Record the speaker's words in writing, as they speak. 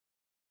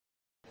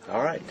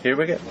All right, here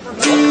we go.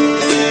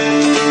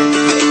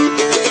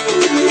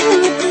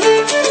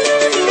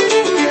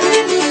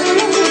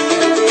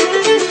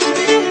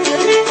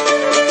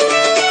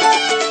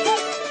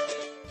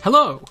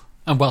 Hello,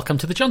 and welcome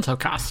to the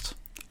JuntoCast,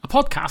 a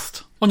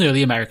podcast on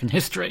early American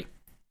history.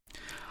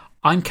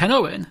 I'm Ken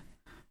Owen,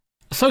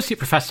 Associate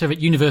Professor at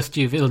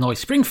University of Illinois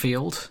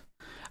Springfield,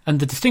 and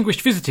the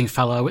Distinguished Visiting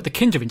Fellow at the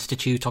Kinder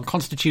Institute on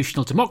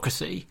Constitutional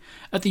Democracy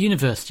at the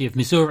University of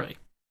Missouri.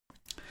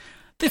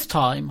 This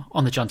time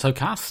on the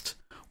JuntoCast,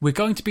 we're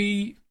going to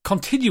be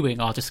continuing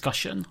our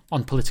discussion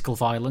on political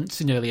violence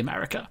in early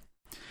America.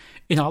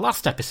 In our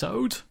last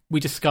episode, we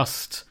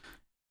discussed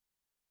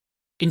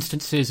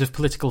instances of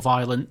political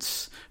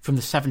violence from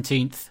the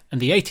 17th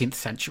and the 18th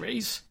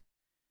centuries.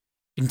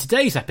 In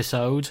today's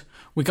episode,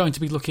 we're going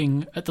to be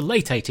looking at the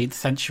late 18th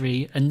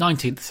century and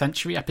 19th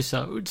century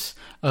episodes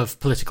of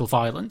political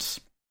violence.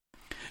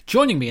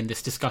 Joining me in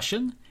this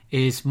discussion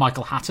is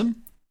Michael Hattem,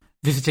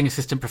 Visiting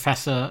Assistant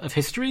Professor of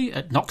History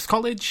at Knox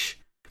College,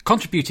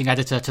 contributing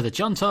editor to the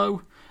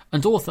Junto,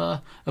 and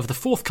author of the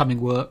forthcoming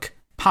work,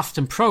 Past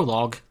and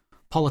Prologue,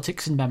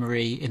 Politics and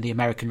Memory in the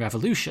American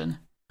Revolution,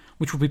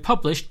 which will be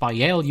published by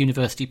Yale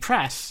University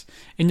Press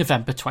in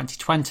November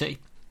 2020.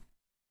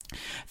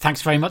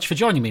 Thanks very much for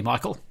joining me,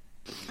 Michael.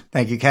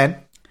 Thank you, Ken.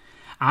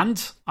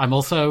 And I'm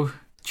also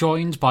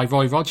joined by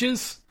Roy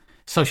Rogers,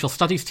 Social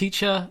Studies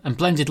teacher and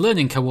Blended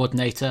Learning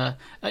Coordinator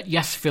at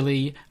Yes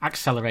Philly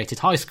Accelerated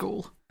High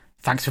School.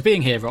 Thanks for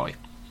being here, Roy.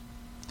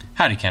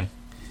 Howdy, Ken.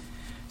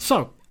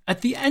 So,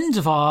 at the end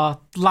of our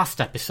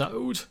last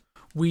episode,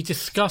 we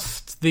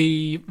discussed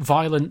the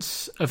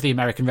violence of the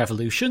American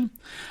Revolution,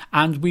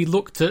 and we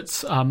looked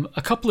at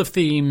a couple of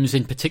themes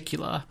in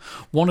particular,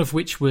 one of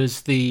which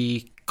was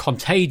the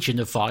contagion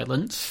of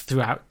violence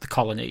throughout the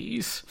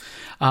colonies,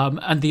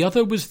 and the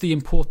other was the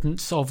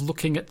importance of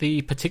looking at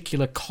the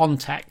particular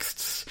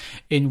contexts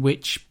in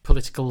which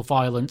political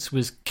violence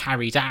was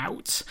carried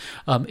out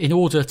in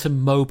order to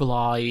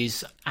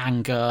mobilise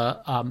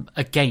anger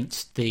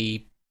against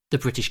the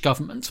British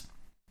government.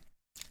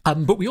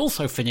 But we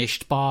also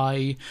finished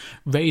by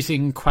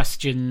raising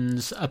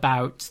questions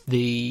about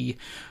the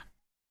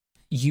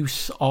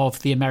use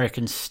of the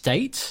American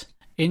state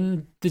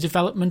in the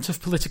development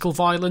of political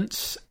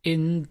violence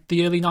in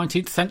the early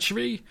 19th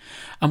century.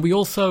 And we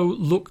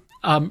also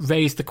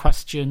raised the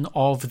question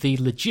of the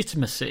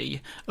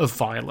legitimacy of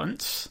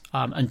violence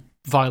and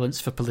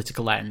violence for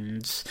political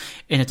ends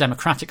in a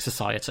democratic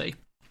society.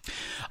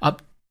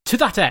 To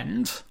that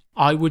end,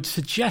 I would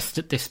suggest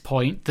at this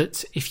point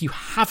that if you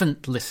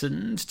haven't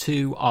listened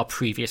to our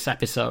previous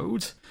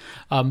episode,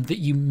 that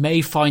you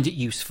may find it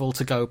useful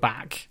to go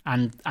back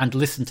and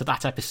listen to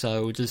that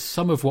episode, as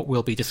some of what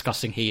we'll be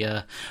discussing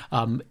here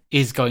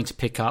is going to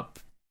pick up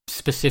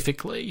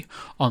specifically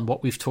on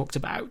what we've talked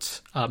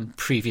about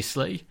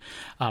previously.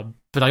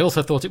 But I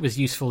also thought it was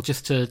useful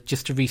just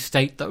to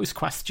restate those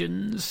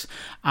questions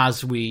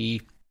as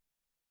we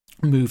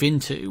move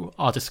into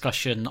our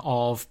discussion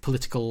of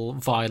political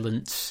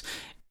violence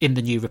in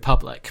the New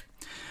Republic.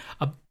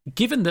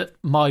 Given that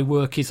my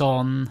work is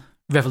on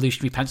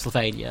revolutionary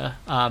Pennsylvania,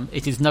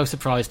 it is no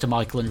surprise to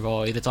Michael and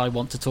Roy that I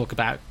want to talk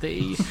about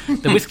the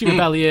Whiskey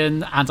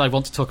Rebellion and I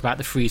want to talk about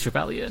the Freeze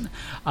Rebellion.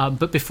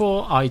 But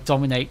before I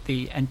dominate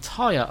the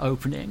entire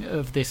opening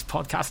of this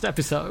podcast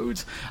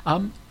episode,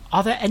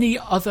 are there any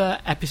other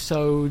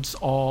episodes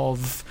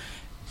of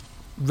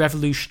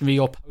revolutionary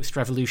or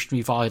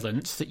post-revolutionary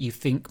violence that you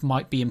think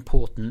might be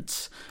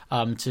important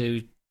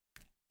to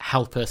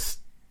help us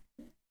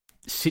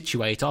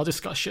situate our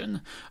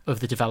discussion of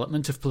the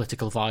development of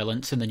political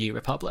violence in the New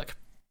Republic?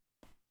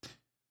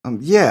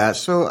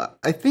 So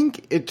I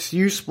think it's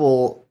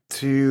useful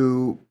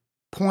to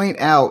point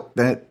out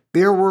that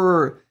there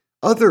were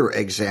other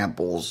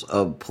examples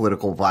of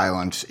political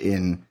violence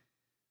in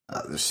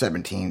the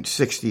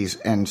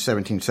 1760s and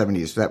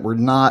 1770s that were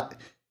not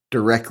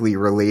directly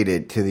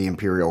related to the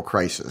imperial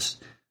crisis.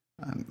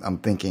 I'm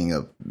thinking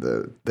of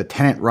the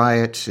tenant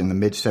riots in the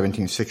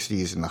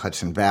mid-1760s in the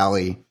Hudson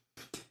Valley.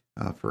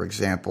 For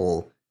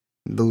example,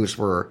 those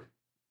were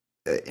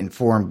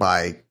informed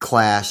by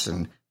class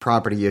and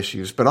property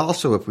issues, but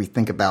also if we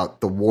think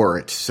about the war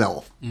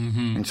itself.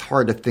 Mm-hmm. It's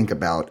hard to think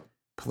about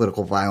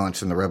political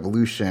violence in the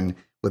revolution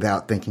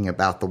without thinking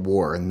about the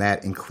war, and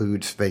that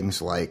includes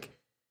things like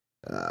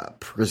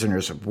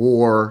prisoners of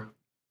war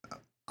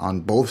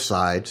on both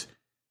sides,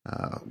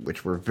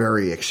 which were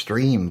very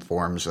extreme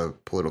forms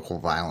of political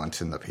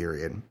violence in the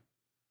period.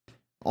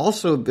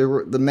 Also, there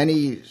were the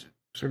many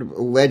sort of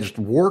alleged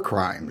war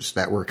crimes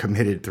that were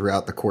committed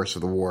throughout the course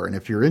of the war. And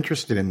if you're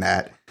interested in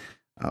that,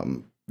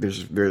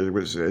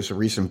 there's a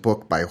recent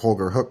book by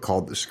Holger Hook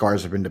called The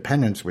Scars of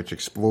Independence, which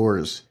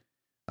explores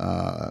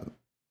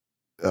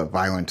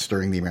violence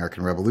during the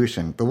American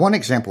Revolution. The one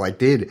example I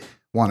did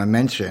want to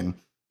mention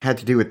had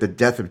to do with the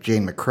death of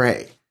Jane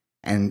McCrae.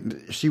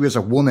 And she was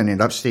a woman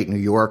in upstate New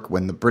York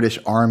when the British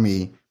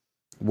Army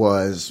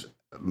was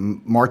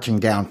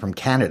marching down from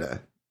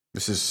Canada.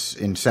 This is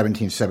in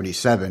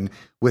 1777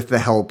 with the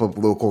help of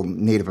local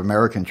Native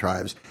American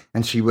tribes.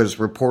 And she was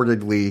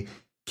reportedly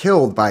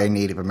killed by a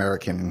Native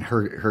American.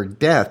 Her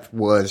death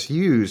was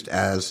used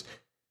as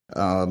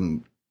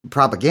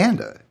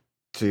propaganda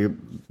to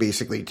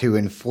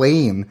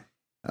inflame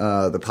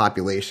the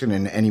population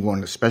and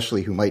anyone,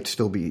 especially who might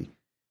still be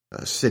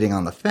sitting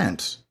on the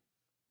fence.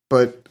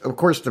 But of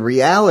course, the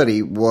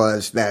reality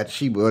was that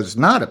she was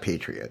not a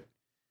patriot,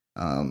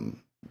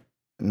 and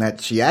that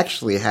she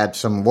actually had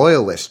some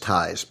loyalist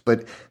ties.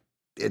 But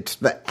it's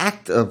the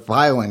act of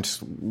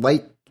violence,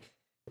 like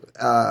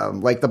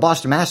the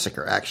Boston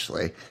Massacre,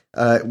 actually,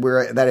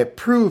 where that it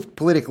proved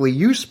politically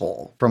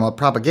useful from a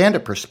propaganda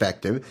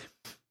perspective.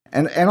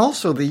 And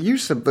also the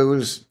use of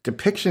those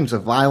depictions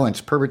of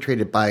violence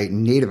perpetrated by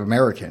Native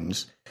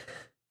Americans,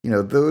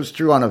 those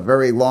drew on a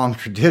very long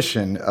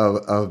tradition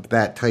of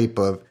that type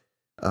of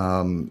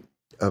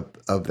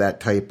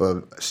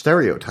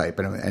stereotype.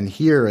 And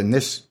here in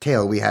this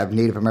tale, we have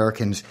Native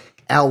Americans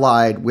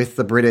allied with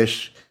the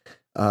British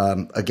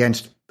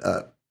against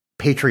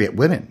patriot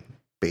women,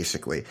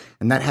 basically,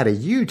 and that had a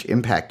huge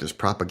impact as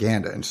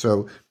propaganda. And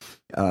so,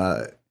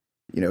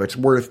 it's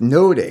worth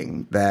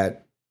noting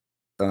that.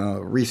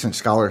 Recent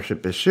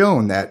scholarship has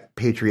shown that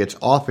patriots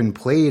often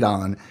played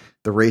on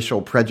the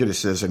racial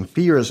prejudices and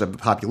fears of the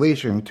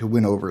population to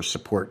win over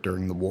support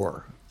during the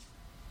war.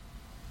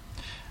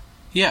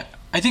 Yeah,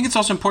 I think it's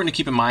also important to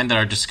keep in mind that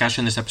our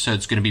discussion this episode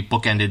is going to be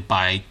bookended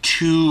by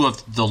two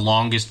of the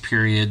longest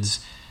periods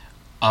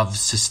of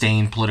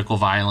sustained political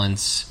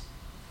violence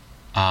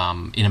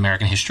in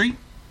American history,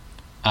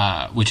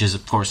 which is,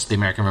 of course, the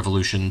American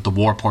Revolution, the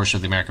war portion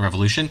of the American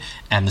Revolution,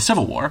 and the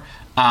Civil War.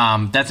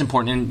 That's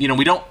important.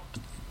 And,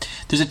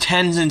 there's a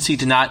tendency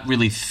to not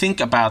really think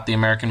about the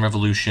American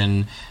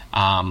Revolution.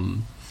 War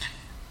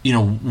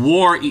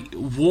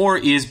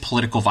is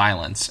political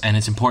violence, and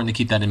it's important to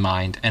keep that in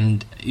mind.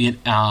 And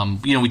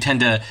we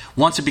tend to,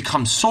 once it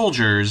becomes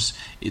soldiers,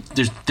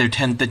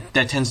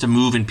 that tends to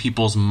move in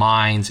people's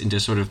minds into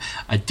sort of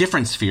a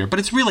different sphere, but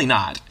it's really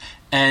not.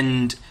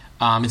 And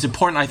it's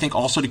important, I think,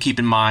 also to keep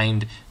in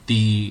mind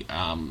the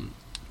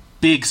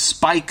big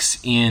spikes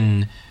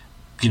in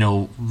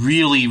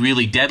really,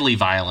 really deadly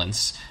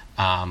violence.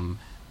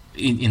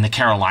 In the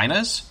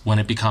Carolinas, when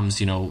it becomes,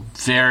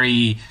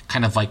 very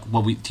kind of like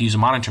to use a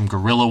modern term,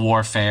 guerrilla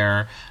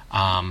warfare,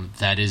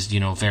 that is,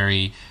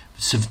 very,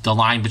 the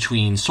line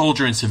between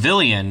soldier and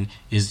civilian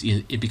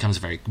it becomes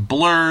very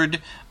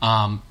blurred.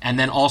 And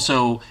then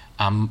also,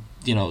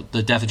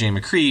 the death of Jane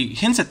McCree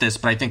hints at this,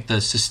 but I think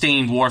the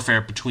sustained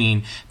warfare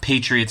between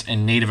patriots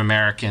and Native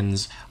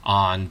Americans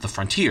on the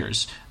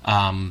frontiers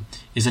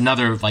is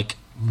another,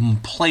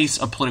 place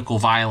of political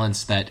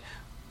violence that,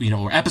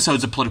 or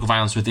episodes of political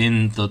violence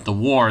within the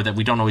war that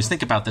we don't always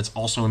think about, that's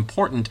also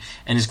important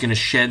and is going to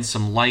shed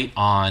some light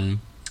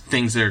on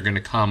things that are going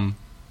to come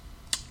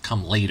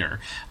later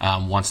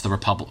once the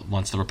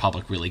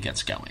Republic really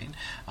gets going.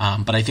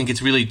 But I think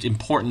it's really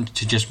important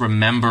to just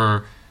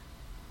remember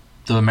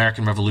the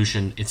American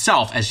Revolution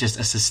itself as just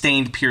a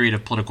sustained period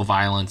of political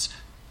violence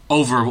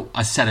over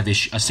a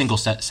single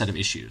set of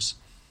issues.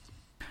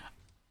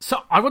 So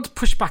I want to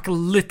push back a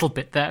little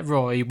bit there,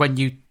 Roy, when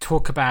you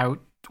talk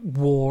about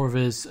war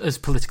as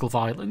political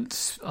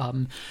violence.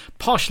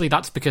 Partially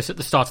that's because at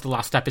the start of the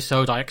last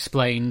episode I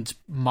explained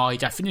my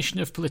definition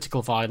of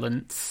political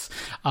violence,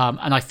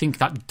 and I think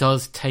that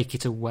does take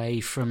it away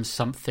from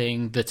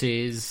something that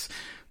is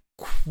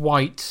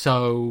quite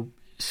so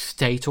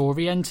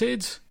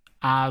state-oriented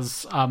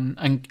as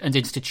and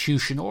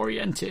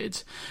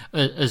institution-oriented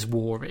as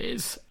war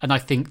is. And I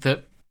think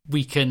that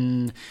we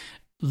can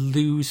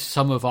lose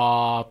some of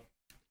our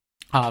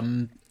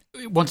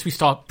once we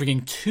start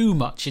bringing too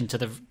much into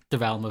the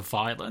realm of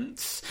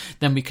violence,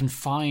 then we can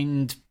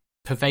find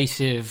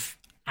pervasive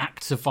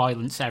acts of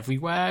violence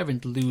everywhere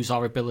and lose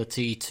our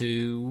ability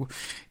to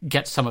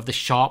get some of the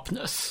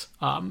sharpness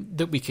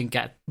that we can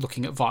get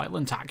looking at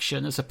violent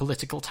action as a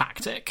political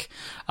tactic,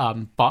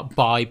 but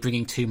by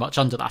bringing too much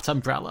under that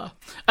umbrella.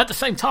 At the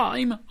same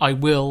time, I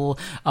will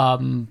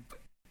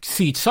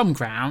cede some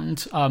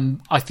ground.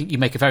 I think you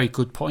make a very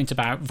good point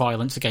about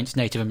violence against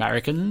Native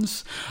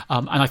Americans,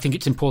 and I think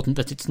it's important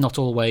that it's not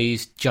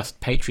always just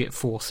patriot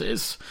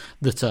forces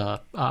that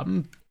are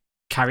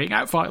carrying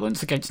out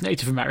violence against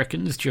Native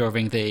Americans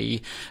during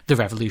the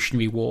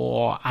Revolutionary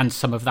War, and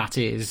some of that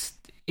is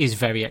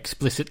very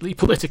explicitly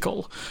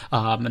political,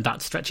 and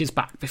that stretches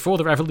back before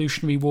the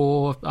Revolutionary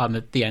War,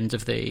 at the end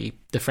of the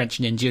French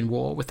and Indian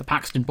War with the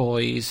Paxton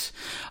Boys,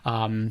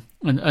 and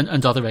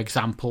other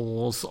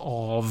examples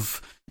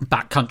of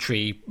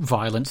backcountry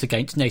violence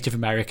against Native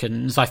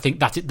Americans. I think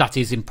that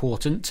is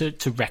important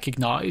to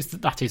recognise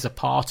that is a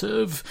part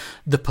of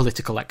the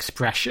political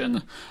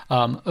expression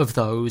of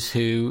those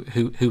who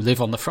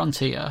live on the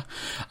frontier.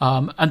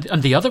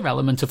 And the other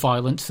element of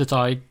violence that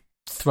I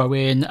throw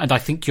in, and I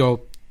think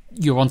you're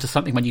onto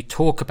something when you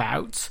talk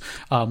about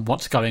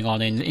what's going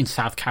on in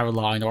South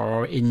Carolina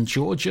or in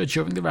Georgia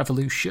during the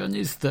Revolution,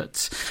 is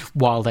that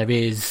while there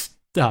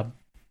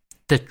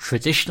the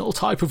traditional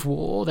type of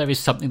war. There is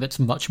something that's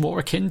much more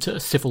akin to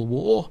civil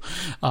war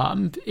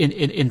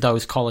in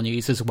those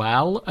colonies as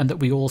well, and that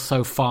we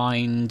also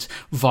find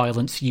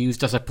violence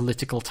used as a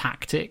political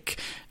tactic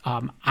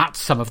at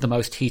some of the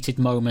most heated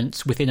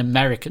moments within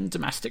American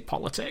domestic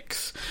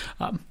politics.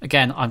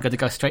 Again, I'm going to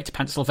go straight to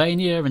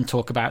Pennsylvania and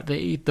talk about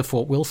the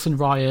Fort Wilson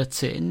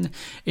riot in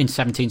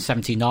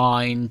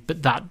 1779,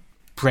 but that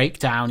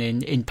breakdown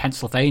in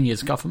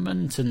Pennsylvania's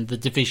government and the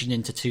division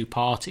into two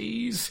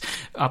parties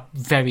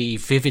very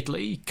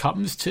vividly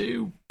comes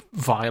to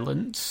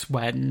violence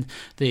when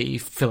the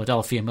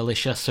Philadelphia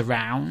militia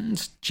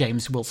surround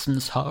James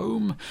Wilson's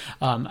home,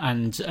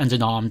 and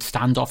an armed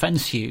standoff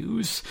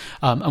ensues.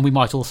 And we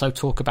might also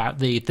talk about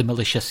the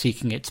militia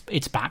seeking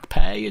its back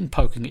pay and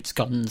poking its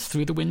guns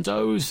through the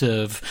windows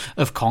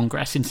of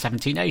Congress in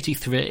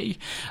 1783.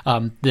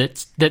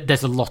 That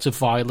there's a lot of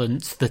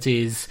violence that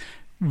is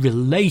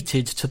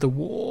related to the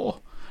war,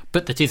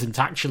 but that isn't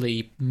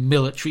actually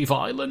military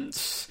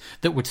violence,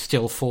 that would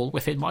still fall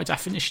within my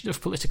definition of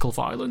political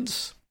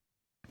violence.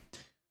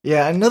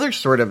 Yeah, another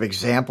sort of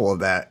example of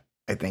that,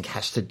 I think,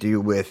 has to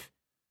do with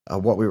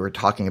what we were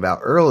talking about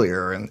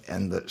earlier,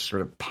 and the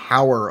sort of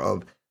power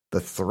of the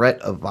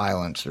threat of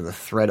violence, or the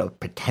threat of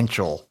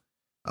potential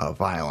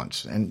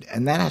violence. And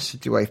that has to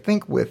do, I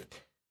think, with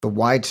the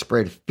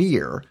widespread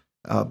fear,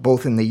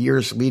 both in the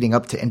years leading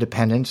up to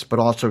independence, but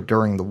also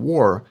during the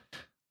war,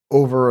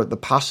 over the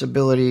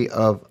possibility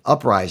of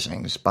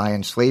uprisings by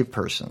enslaved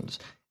persons.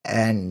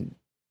 And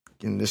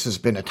this has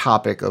been a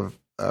topic of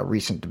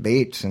recent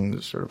debates in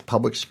the sort of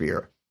public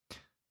sphere.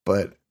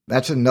 But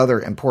that's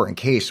another important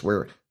case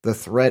where the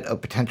threat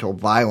of potential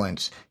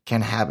violence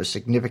can have a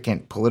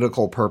significant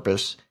political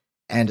purpose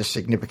and a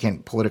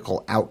significant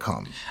political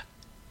outcome.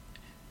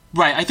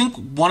 Right. I think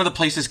one of the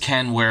places,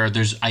 Ken, where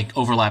there's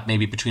overlap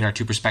maybe between our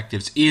two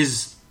perspectives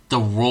is the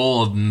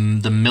role of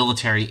the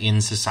military in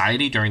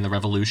society during the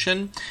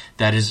Revolution.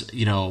 That is,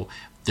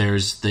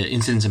 there's the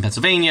incidents in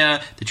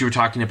Pennsylvania that you were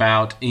talking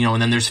about, and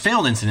then there's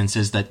failed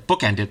incidences that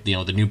bookended,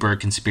 the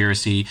Newburgh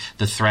conspiracy,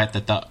 the threat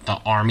that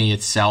the army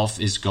itself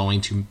is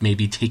going to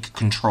maybe take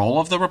control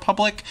of the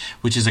Republic,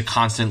 which is a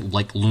constant,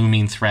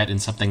 looming threat,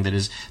 and something that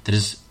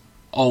is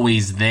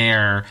always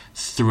there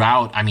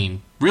throughout,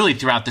 really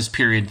throughout this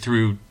period,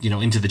 through,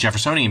 into the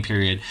Jeffersonian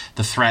period,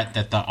 the threat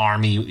that the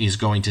army is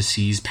going to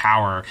seize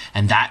power,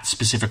 and that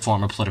specific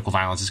form of political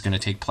violence is going to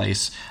take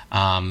place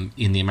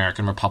in the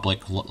American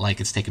Republic,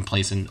 like it's taken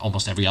place in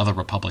almost every other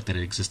republic that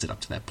had existed up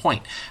to that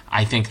point.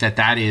 I think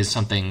that is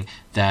something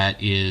that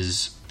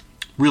is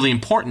really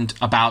important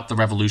about the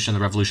revolution, the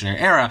revolutionary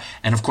era,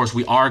 and of course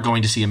we are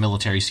going to see a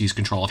military seize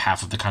control of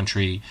half of the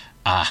country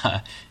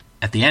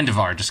at the end of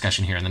our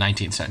discussion here in the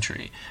 19th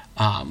century.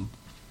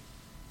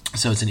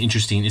 So it's an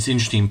interesting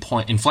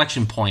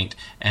inflection point,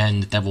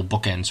 and that will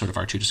bookend sort of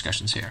our two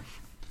discussions here.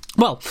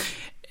 Well,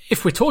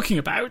 if we're talking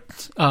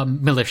about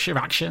militia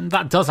action,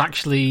 that does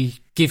actually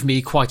give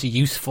me quite a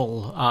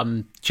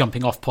useful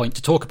jumping off point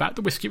to talk about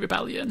the Whiskey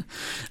Rebellion,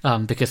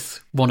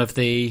 because one of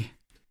the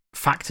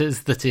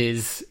factors that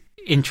is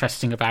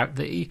interesting about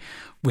the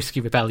Whiskey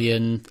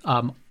Rebellion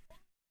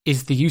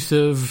is the use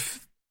of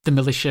the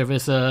militia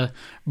as a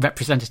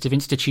representative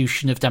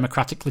institution of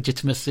democratic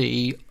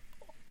legitimacy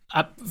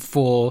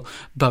for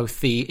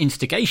both the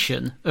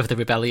instigation of the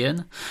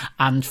rebellion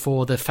and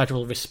for the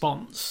federal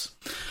response.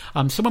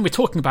 So when we're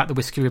talking about the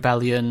Whiskey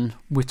Rebellion,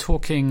 we're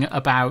talking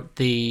about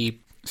the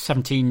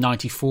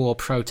 1794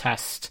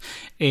 protest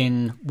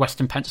in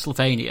Western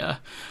Pennsylvania.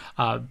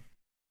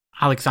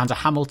 Alexander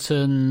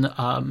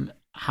Hamilton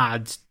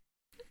had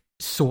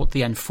sought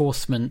the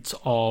enforcement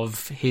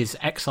of his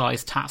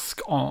excise tax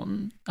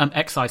on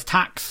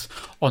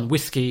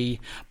whiskey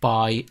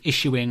by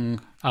issuing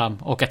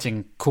or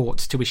getting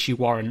courts to issue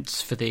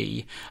warrants for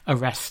the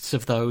arrests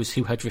of those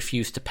who had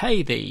refused to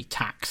pay the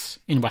tax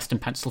in Western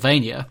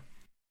Pennsylvania.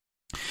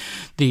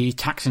 The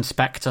tax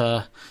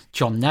inspector,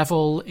 John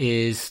Neville,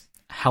 is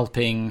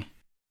helping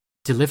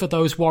deliver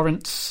those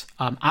warrants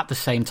at the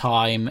same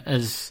time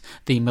as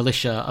the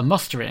militia are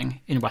mustering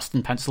in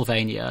Western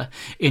Pennsylvania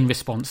in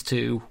response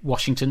to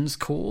Washington's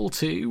call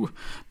to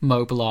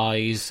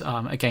mobilize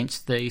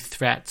against the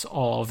threat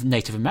of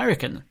Native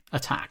American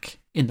attack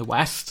in the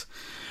West.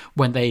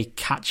 When they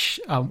catch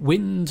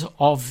wind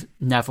of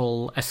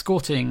Neville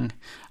escorting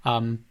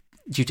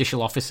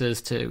judicial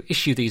officers to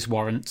issue these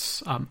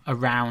warrants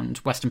around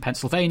Western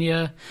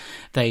Pennsylvania,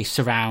 they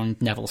surround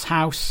Neville's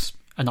house.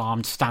 An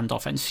armed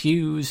standoff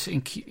ensues,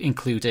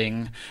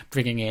 including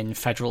bringing in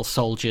federal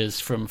soldiers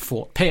from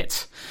Fort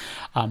Pitt.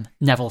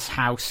 Neville's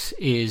house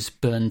is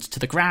burned to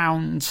the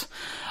ground.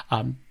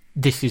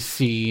 This is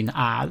seen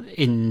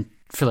in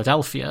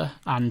Philadelphia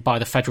and by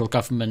the federal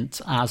government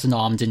as an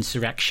armed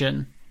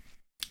insurrection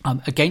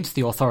against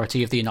the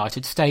authority of the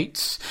United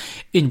States.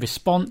 In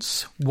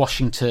response,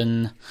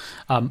 Washington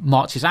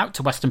marches out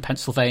to Western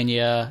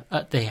Pennsylvania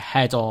at the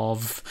head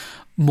of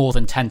more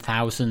than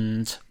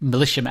 10,000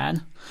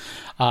 militiamen.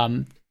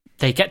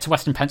 They get to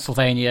Western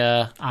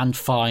Pennsylvania and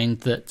find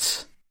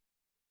that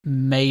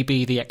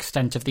maybe the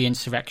extent of the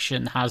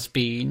insurrection has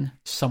been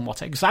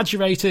somewhat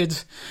exaggerated,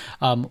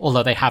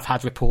 although they have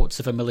had reports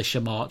of a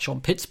militia march on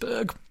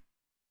Pittsburgh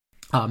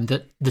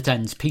that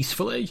ends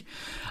peacefully.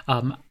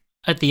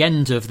 At the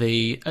end of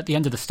the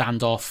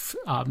standoff,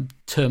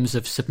 terms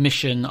of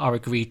submission are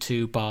agreed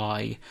to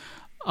by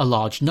a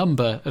large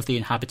number of the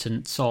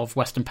inhabitants of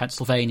Western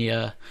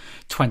Pennsylvania.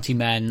 20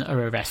 men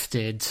are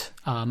arrested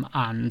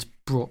and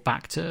brought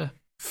back to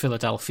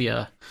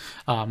Philadelphia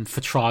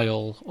for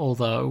trial,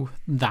 although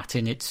that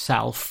in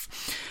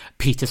itself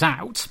peters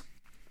out.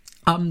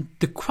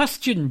 The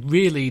question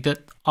really that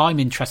I'm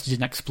interested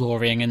in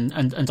exploring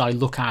and I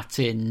look at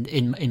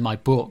in my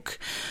book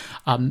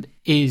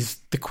is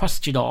the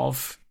question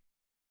of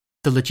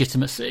the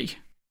legitimacy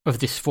of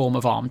this form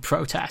of armed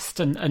protest,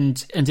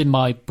 and in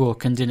my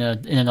book and in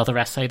another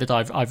essay that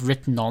I've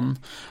written on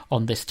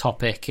this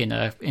topic in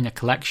a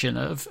collection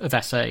of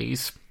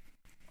essays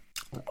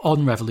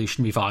on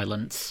revolutionary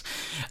violence,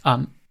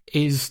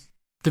 is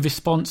the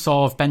response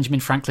of Benjamin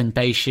Franklin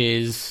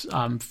Bache's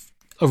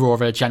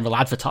Aurora General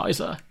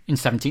Advertiser in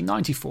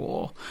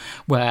 1794,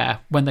 where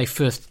when they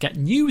first get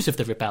news of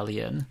the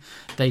rebellion,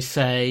 they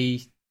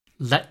say,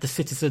 let the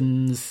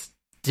citizens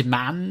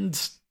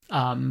demand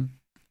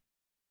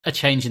a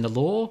change in the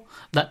law,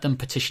 let them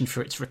petition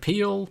for its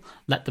repeal,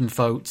 let them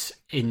vote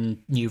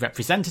in new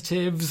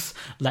representatives,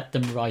 let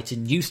them write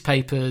in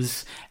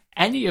newspapers.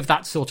 Any of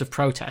that sort of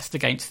protest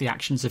against the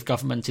actions of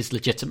government is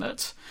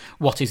legitimate.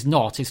 What is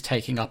not is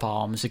taking up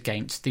arms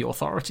against the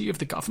authority of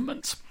the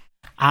government.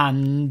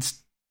 And,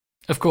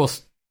 of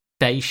course,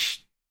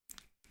 Bache,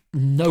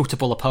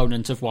 notable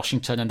opponent of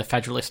Washington and the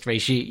Federalist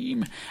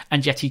regime,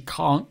 and yet he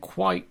can't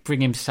quite bring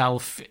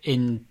himself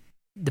in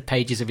the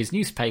pages of his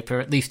newspaper,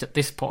 at least at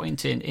this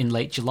point in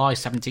late July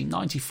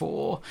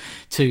 1794,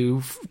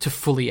 to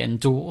fully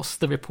endorse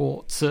the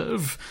reports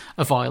of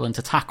a violent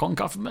attack on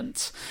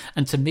government.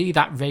 And to me,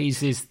 that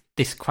raises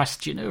this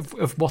question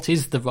of what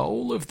is the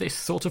role of this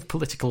sort of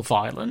political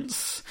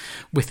violence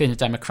within a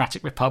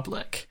democratic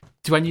republic.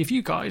 Do either of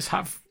you guys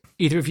have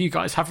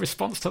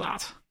response to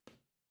that?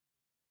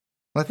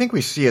 Well, I think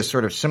we see a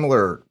sort of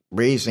similar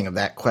raising of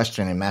that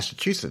question in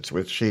Massachusetts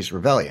with Shays'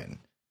 Rebellion.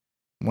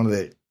 One of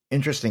the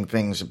interesting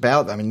things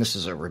about, this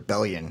is a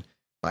rebellion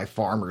by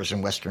farmers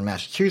in Western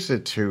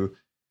Massachusetts who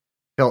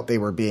felt they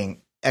were being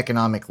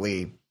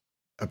economically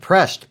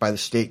oppressed by the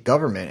state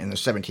government in the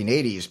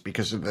 1780s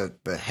because of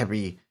the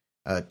heavy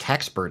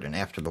tax burden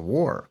after the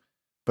war.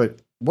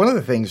 But one of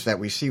the things that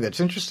we see that's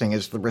interesting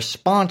is the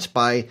response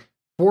by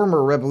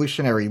former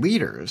revolutionary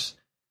leaders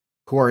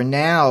who are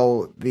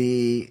now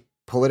the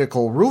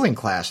political ruling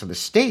class of the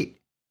state.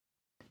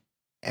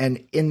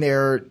 And in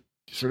their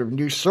sort of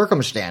new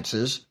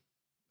circumstances,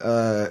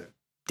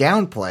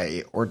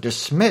 downplay or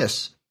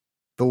dismiss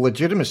the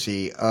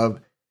legitimacy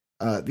of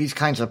these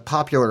kinds of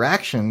popular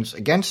actions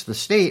against the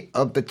state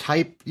of the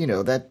type,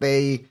 that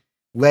they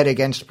led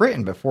against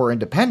Britain before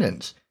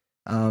independence.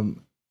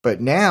 But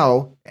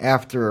now,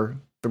 after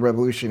the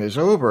revolution is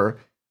over,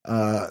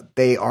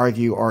 they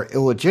argue are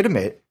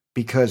illegitimate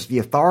because the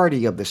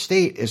authority of the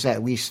state is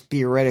at least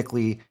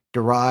theoretically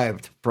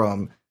derived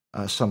from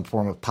some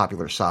form of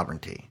popular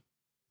sovereignty.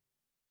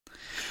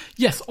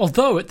 Yes,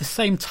 although at the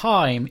same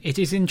time, it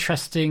is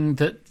interesting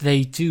that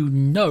they do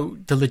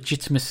note the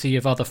legitimacy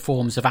of other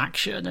forms of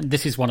action. And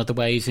this is one of the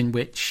ways in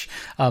which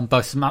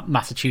both the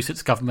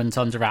Massachusetts government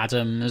under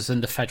Adams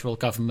and the federal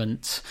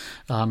government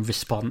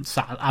response,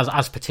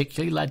 as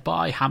particularly led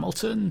by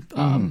Hamilton,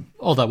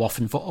 although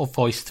often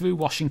voiced through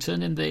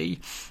Washington in the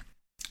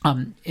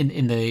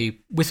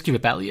Whiskey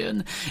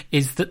Rebellion,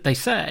 is that they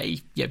say,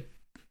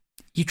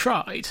 you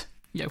tried.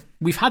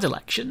 We've had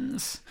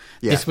elections.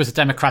 Yeah. This was a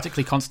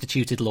democratically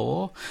constituted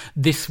law.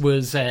 This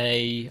was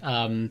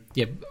when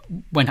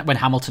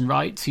Hamilton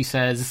writes, he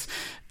says,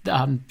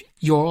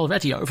 you're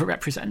already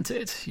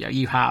overrepresented.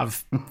 You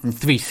have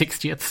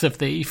 3/60 of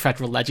the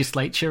federal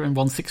legislature and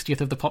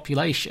 1/60 of the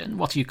population.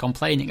 What are you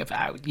complaining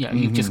about?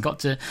 You've just got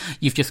to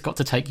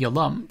take your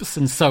lumps.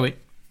 And so it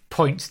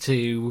points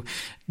to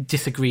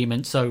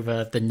disagreements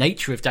over the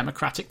nature of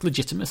democratic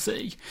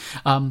legitimacy.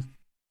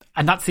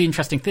 And that's the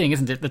interesting thing,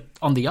 isn't it? That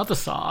on the other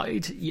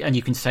side, and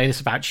you can say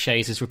this about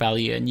Shays'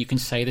 Rebellion, you can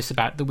say this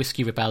about the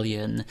Whiskey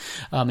Rebellion,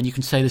 and you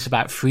can say this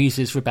about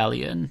Freeze's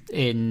Rebellion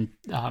in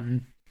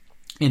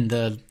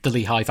the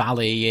Lehigh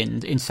Valley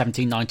in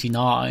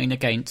 1799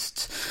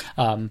 against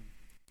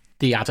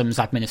the Adams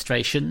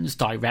administration's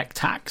direct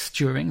tax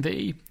during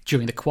the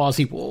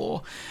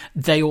Quasi-War.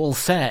 They all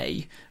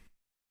say,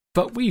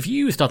 but we've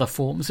used other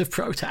forms of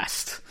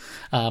protest.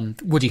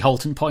 Woody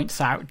Holton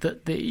points out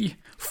that the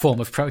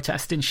form of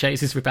protest in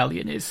Shays'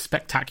 Rebellion is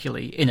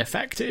spectacularly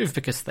ineffective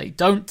because they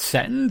don't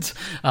send,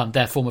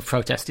 their form of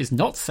protest is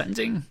not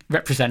sending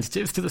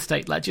representatives to the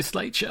state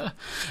legislature.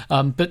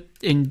 But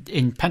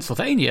in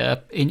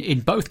Pennsylvania, in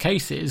both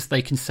cases,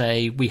 they can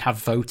say we have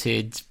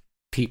voted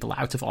people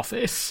out of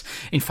office.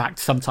 In fact,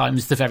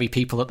 sometimes the very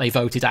people that they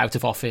voted out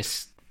of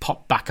office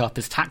popped back up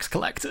as tax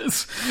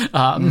collectors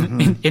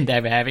in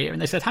their area,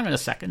 and they said, hang on a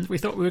second, we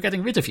thought we were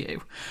getting rid of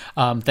you.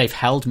 They've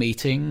held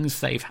meetings,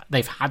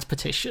 they've had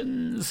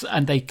petitions,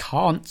 and they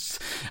can't,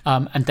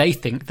 and they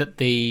think that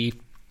the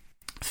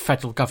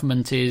federal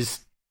government is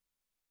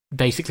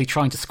basically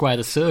trying to square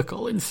the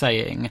circle in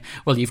saying,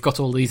 well, you've got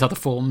all these other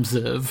forms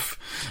of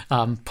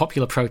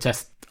popular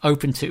protest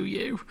open to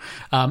you.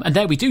 And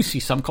there we do see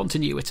some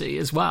continuity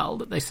as well,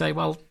 that they say,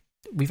 well,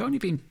 we've only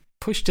been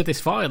pushed to this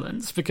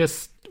violence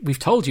because we've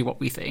told you what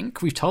we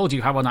think, we've told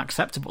you how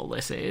unacceptable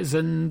this is,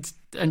 and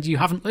you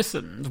haven't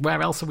listened.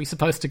 Where else are we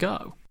supposed to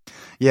go?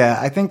 Yeah,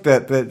 I think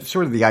that the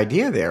sort of the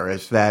idea there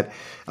is that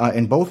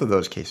in both of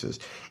those cases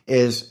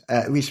is,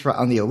 at least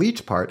on the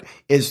elite's part,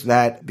 is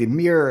that the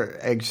mere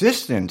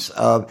existence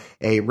of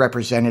a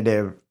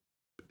representative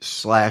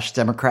 /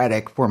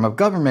 democratic form of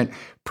government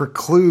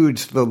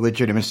precludes the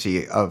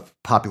legitimacy of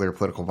popular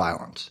political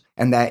violence.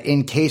 And that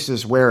in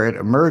cases where it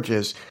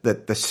emerges,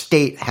 that the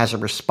state has a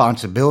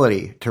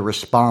responsibility to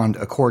respond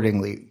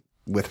accordingly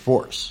with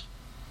force.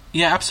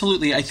 Yeah,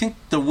 absolutely. I think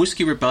the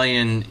Whiskey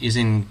Rebellion is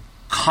in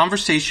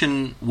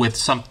conversation with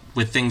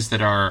things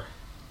that are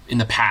in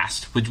the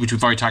past, which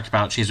we've already talked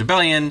about, Shays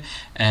Rebellion,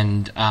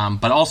 and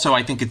but also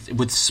I think it's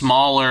with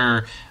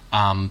smaller,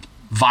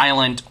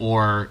 violent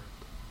or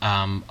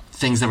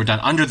things that were done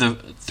under the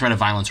threat of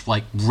violence,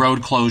 like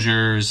road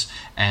closures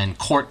and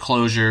court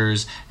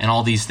closures and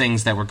all these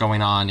things that were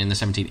going on in the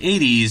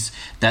 1780s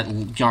that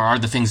are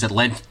the things that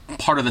led,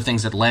 part of the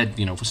things that led,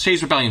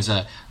 Shays Rebellion is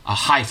a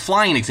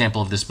high-flying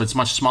example of this, but it's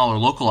much smaller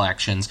local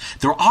actions.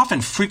 They're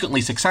often frequently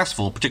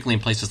successful, particularly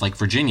in places like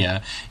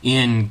Virginia,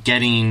 in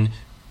getting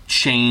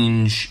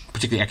change,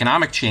 particularly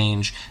economic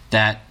change,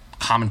 that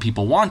common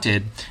people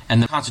wanted,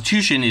 and the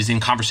Constitution is in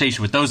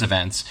conversation with those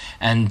events,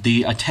 and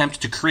the attempt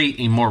to create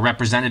a more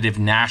representative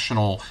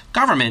national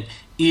government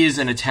is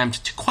an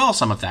attempt to quell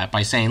some of that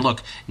by saying,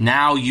 look,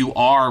 now you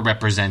are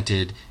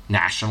represented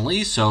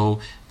nationally, so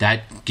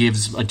that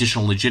gives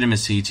additional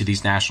legitimacy to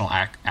these national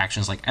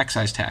actions like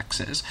excise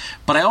taxes.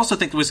 But I also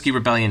think the Whiskey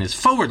Rebellion is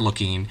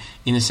forward-looking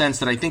in the sense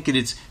that I think it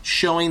is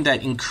showing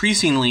that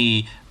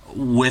increasingly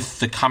with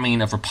the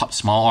coming of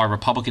small r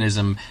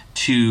republicanism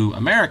to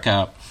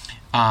America,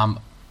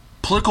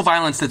 political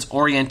violence that's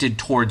oriented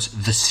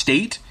towards the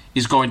state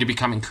is going to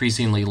become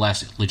increasingly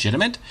less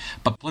legitimate,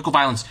 but political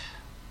violence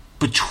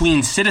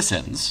between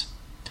citizens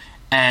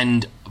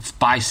and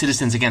by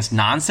citizens against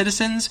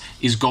non-citizens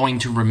is going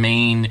to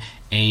remain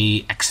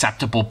a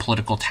acceptable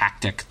political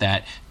tactic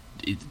that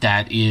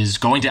is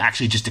going to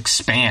actually just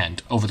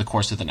expand over the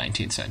course of the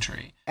 19th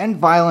century. And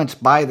violence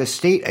by the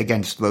state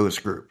against those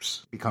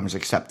groups becomes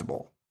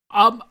acceptable.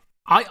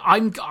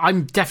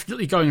 I'm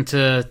definitely going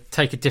to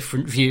take a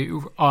different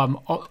view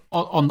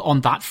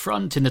on that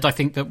front, in that I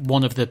think that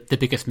one of the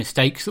biggest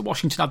mistakes the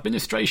Washington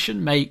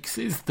administration makes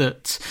is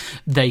that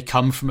they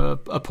come from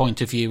a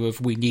point of view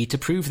of, we need to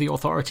prove the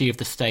authority of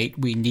the state,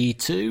 we need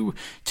to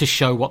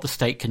show what the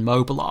state can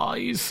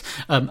mobilize.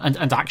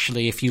 And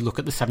actually, if you look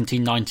at the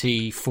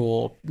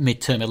 1794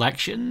 midterm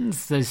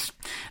elections, there's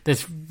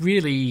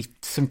really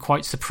some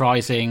quite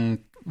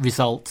surprising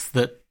results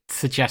that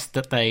suggest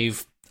that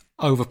they've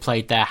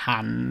overplayed their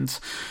hand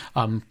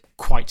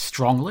quite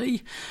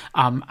strongly,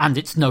 and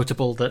it's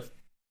notable that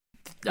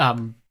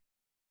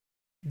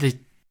the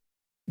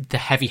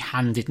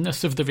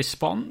heavy-handedness of the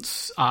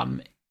response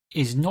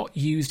is not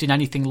used in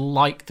anything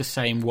like the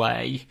same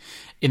way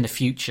in the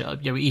future.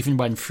 Even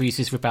when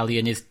Freeze's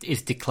rebellion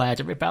is declared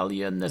a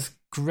rebellion, there's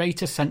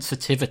greater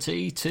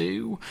sensitivity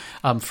to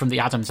from the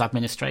Adams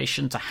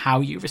administration to how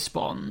you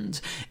respond,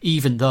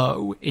 even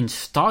though in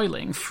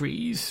styling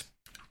Freeze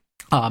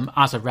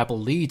as a rebel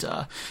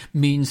leader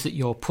means that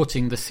you're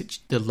putting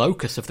the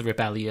locus of the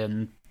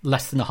rebellion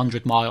less than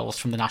 100 miles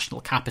from the national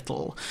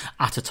capital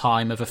at a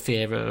time of a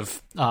fear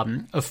of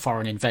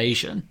foreign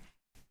invasion.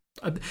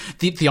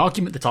 The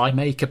argument that I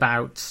make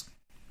about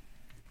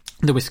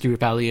the Whiskey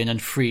Rebellion and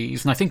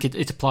Freeze, and I think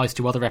it applies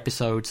to other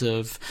episodes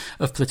of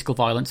political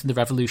violence in the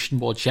Revolution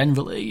more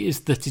generally,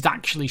 is that it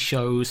actually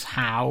shows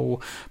how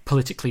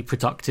politically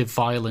productive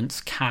violence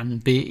can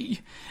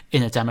be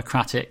in a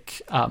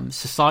democratic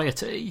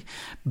society.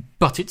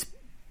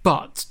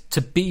 But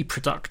to be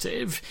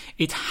productive,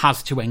 it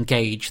has to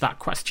engage that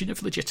question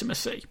of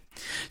legitimacy.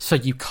 So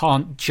you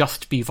can't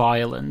just be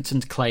violent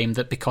and claim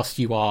that because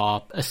you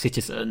are a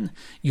citizen,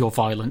 your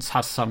violence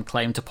has some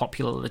claim to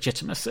popular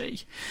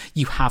legitimacy.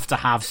 You have to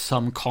have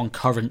some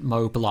concurrent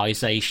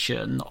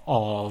mobilization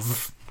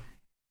of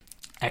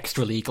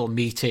extra-legal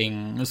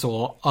meetings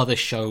or other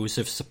shows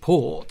of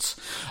support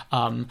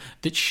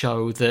that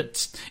show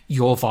that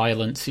your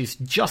violence is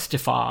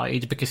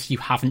justified because you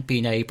haven't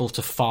been able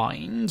to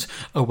find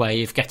a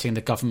way of getting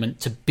the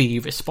government to be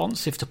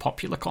responsive to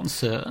popular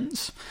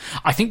concerns.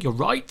 I think you're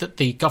right that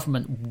the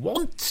government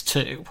wants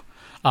to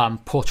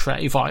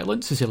portray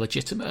violence as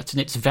illegitimate,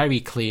 and it's very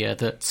clear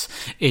that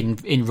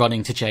in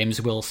running to James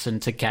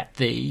Wilson to get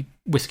the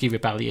Whiskey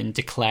Rebellion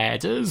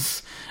declared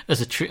as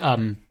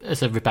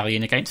a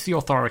rebellion against the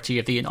authority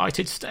of the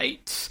United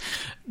States,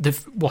 the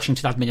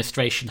Washington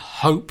administration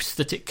hopes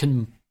that it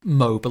can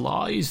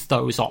mobilise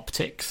those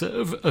optics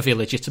of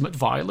illegitimate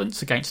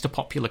violence against a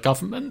popular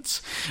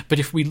government. But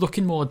if we look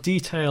in more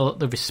detail at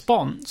the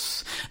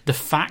response, the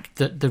fact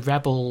that the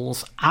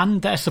rebels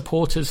and their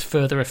supporters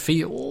further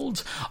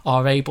afield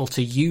are able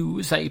to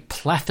use a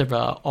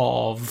plethora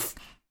of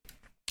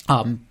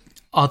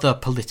other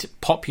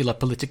popular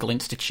political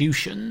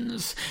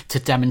institutions to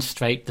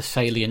demonstrate the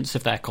salience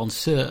of their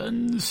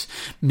concerns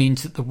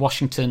means that the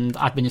Washington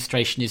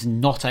administration is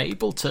not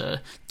able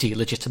to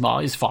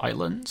delegitimize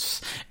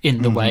violence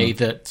in the way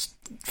that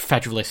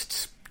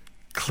Federalists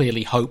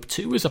clearly hope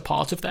to as a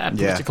part of their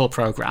political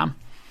program.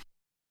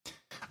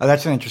 Oh,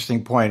 that's an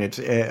interesting point.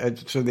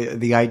 So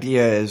the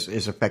idea is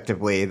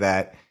effectively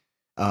that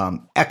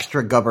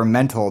extra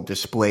governmental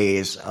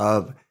displays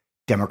of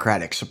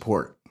democratic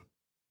support,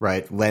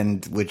 right,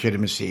 lend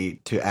legitimacy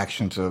to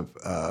actions of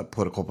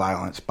political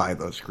violence by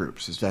those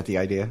groups. Is that the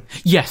idea?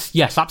 Yes,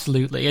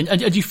 absolutely.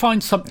 And you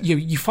find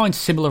you find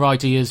similar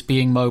ideas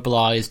being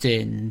mobilised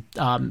in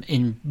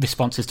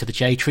responses to the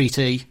Jay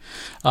Treaty.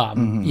 How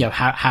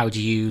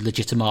do you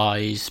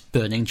legitimise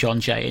burning John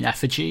Jay in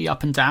effigy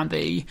up and down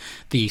the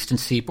eastern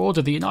seaboard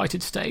of the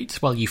United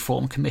States? Well, you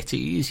form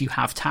committees, you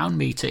have town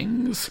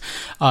meetings.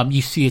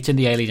 You see it in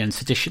the Alien and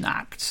Sedition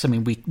Acts. I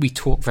mean, we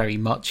talk very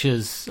much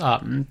as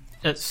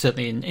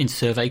certainly in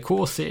survey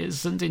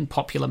courses and in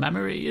popular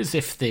memory, as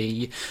if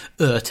the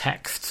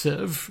texts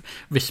of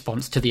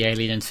response to the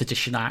Alien and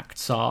Sedition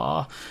Acts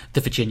are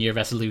the Virginia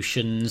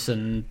resolutions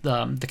and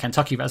the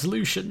Kentucky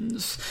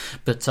resolutions.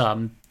 But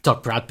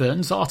Doug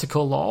Bradburn's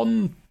article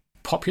on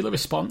popular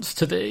response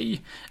to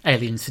the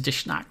Alien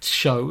Sedition Act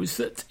shows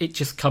that it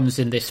just comes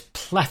in this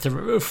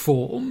plethora of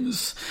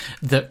forms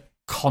that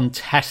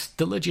contest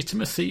the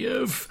legitimacy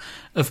of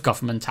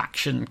government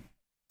action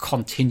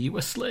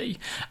continuously.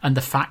 And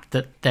the fact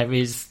that there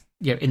is,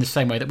 in the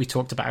same way that we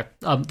talked about,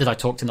 that I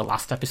talked in the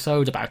last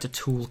episode about a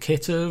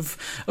toolkit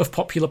of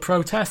popular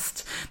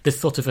protest, there's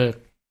sort of a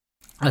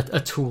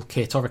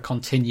toolkit or a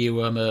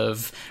continuum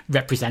of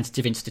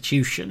representative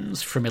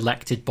institutions, from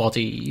elected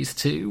bodies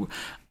to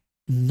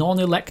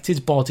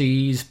non-elected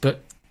bodies, but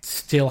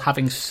still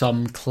having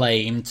some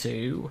claim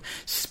to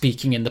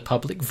speaking in the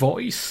public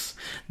voice,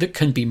 that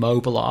can be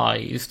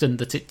mobilised, and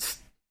that it's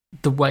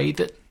the way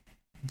that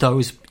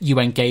you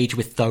engage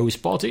with those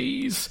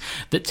bodies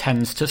that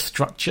tends to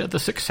structure the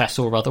success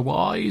or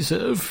otherwise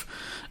of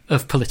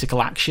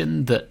political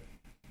action that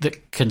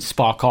can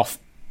spark off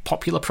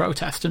popular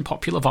protest and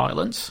popular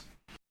violence.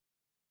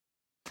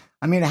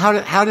 I mean, how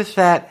does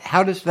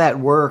that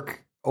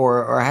work,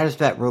 or how does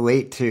that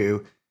relate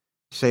to,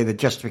 say, the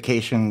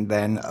justification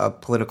then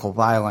of political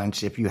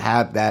violence if you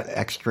have that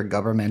extra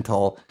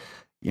governmental,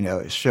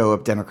 show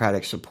of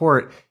democratic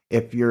support?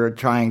 If you're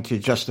trying to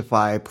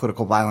justify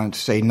political violence,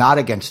 say, not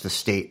against the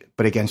state,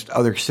 but against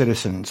other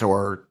citizens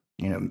or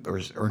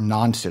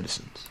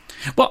non-citizens.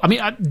 Well, I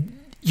mean,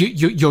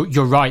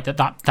 you're right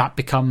that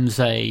becomes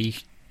a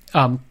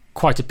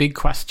quite a big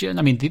question.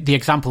 I mean, the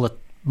example that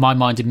my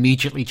mind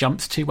immediately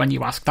jumps to when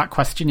you ask that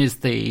question is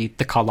the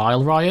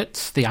Carlisle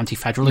riots, the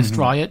anti-federalist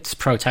riots,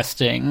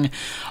 protesting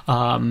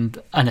an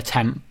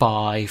attempt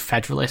by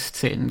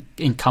Federalists in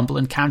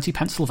Cumberland County,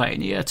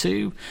 Pennsylvania,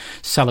 to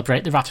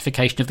celebrate the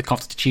ratification of the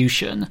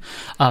Constitution.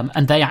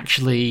 And they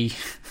actually...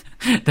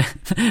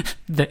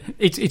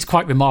 it's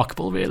quite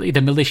remarkable, really.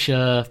 The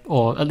militia,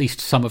 or at least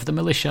some of the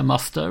militia,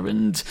 muster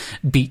and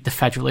beat the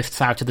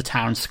Federalists out of the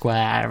town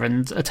square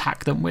and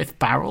attack them with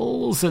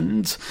barrels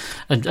and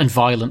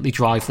violently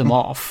drive them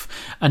off.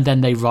 And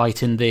then they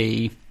write in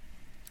the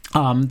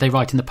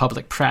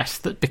public press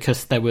that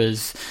because there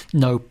was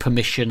no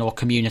permission or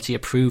community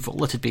approval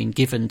that had been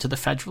given to the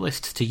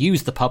Federalists to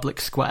use the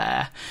public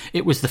square,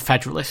 it was the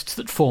Federalists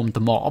that formed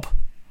the mob,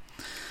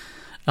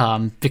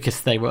 because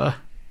they were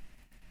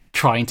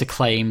trying to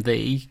claim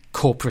the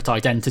corporate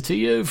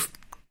identity of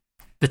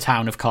the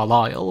town of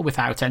Carlisle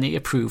without any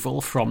approval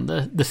from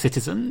the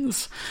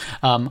citizens.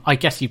 I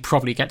guess you'd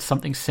probably get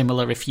something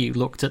similar if you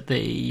looked at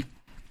the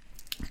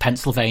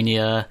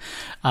Pennsylvania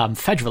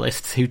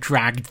Federalists who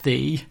dragged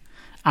the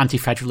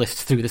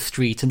anti-federalists through the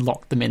street and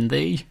locked them in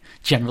the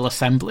General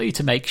Assembly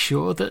to make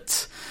sure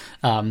that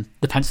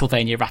the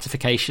Pennsylvania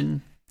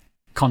ratification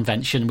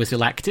convention was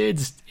elected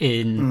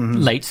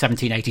in late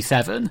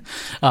 1787,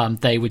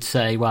 they would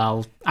say,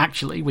 well,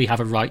 actually, we have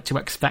a right to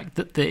expect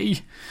that the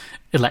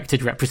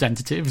elected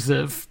representatives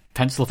of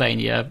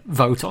Pennsylvania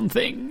vote on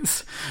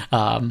things.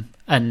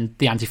 And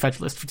the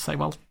anti-federalists would say,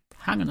 well,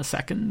 hang on a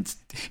second.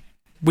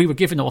 We were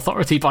given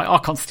authority by our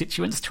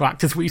constituents to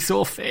act as we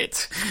saw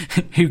fit.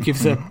 Who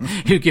gives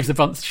a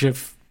bunch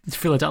of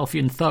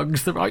Philadelphian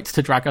thugs the right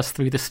to drag us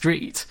through the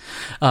street?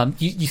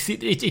 You see,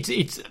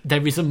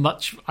 there is a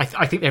much.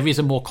 I think there is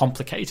a more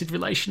complicated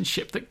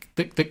relationship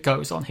that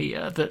goes on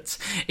here. That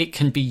it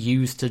can be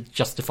used to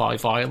justify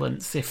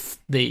violence if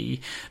the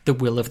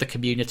will of the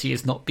community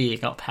is not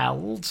being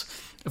upheld.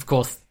 Of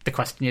course, the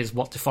question is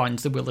what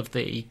defines the will of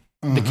the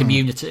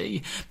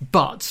community.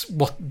 But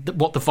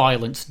what the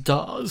violence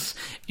does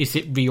is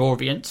it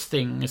reorients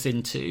things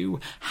into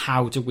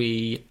how do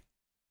we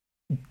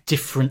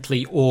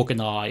differently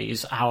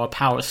organise our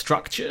power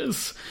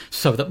structures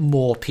so that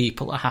more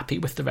people are happy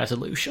with the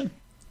resolution.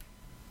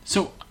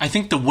 So I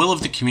think the will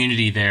of the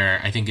community there,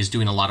 I think, is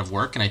doing a lot of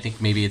work, and I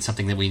think maybe it's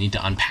something that we need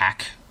to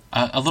unpack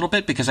a little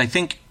bit, because I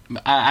think,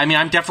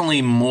 I'm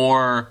definitely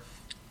more...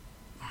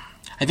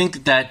 I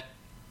think that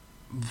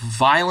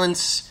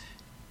violence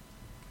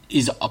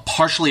is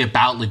partially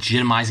about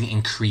legitimizing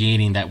and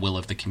creating that will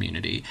of the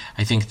community.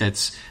 I think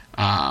that's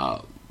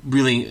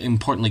really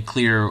importantly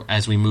clear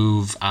as we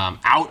move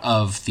out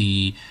of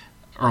the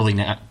early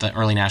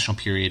national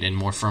period and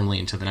more firmly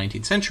into the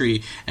 19th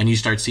century, and you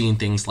start seeing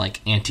things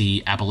like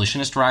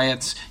anti-abolitionist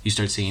riots, you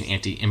start seeing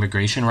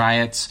anti-immigration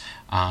riots,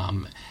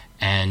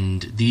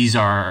 and these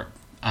are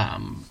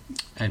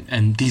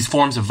and these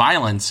forms of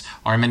violence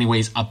are in many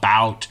ways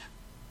about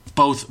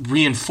both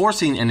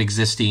reinforcing an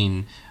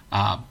existing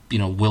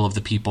will of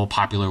the people,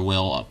 popular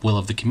will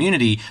of the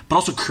community, but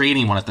also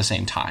creating one at the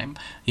same time.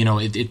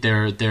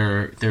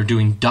 They're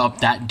doing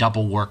that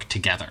double work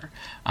together.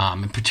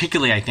 And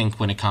particularly, I think,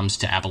 when it comes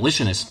to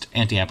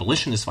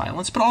anti-abolitionist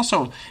violence, but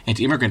also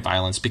anti-immigrant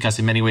violence, because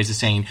in many ways it's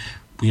saying,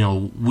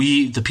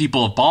 we, the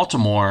people of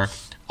Baltimore,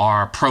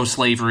 are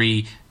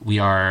pro-slavery. We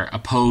are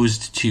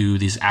opposed to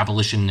this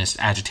abolitionist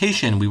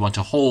agitation. We want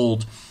to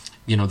hold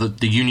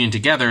the union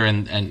together,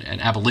 and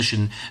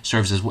abolition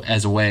serves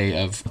as a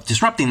way of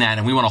disrupting that,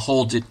 and we want to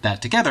hold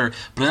that together.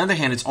 But on the other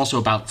hand, it's also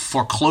about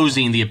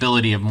foreclosing the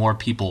ability of more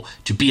people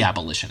to be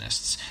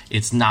abolitionists.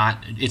 It's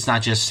not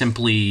just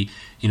simply,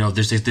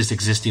 there's this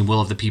existing will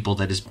of the people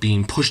that is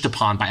being pushed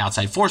upon by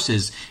outside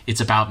forces.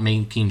 It's about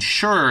making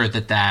sure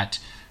that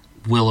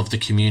will of the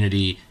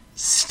community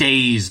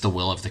stays the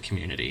will of the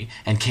community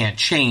and can't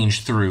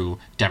change through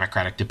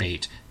democratic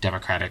debate,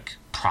 democratic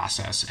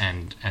process,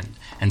 and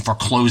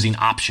foreclosing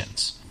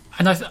options.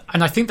 And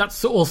I think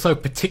that's also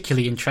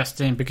particularly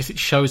interesting because it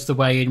shows the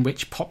way in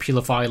which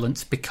popular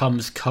violence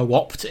becomes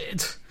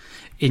co-opted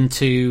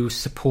into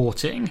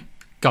supporting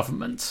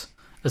government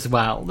as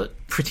well.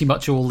 That pretty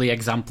much all the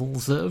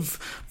examples of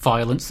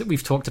violence that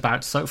we've talked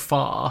about so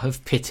far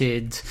have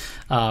pitted,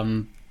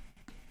 in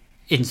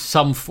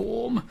some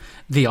form,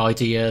 the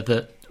idea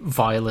that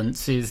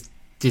violence is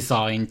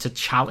designed to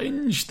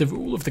challenge the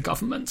rule of the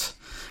government.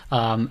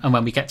 And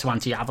when we get to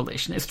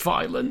anti-abolitionist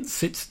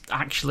violence, it's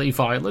actually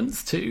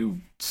violence to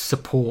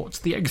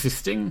support the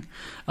existing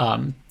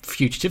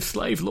fugitive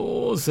slave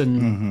laws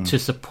and to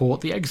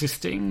support the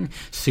existing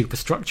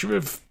superstructure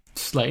of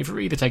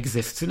slavery that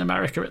exists in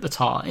America at the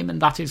time.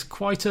 And that is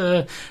quite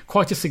a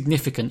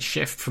significant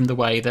shift from the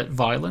way that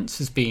violence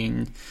has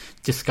been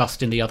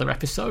discussed in the other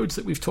episodes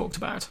that we've talked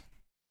about.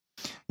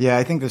 Yeah,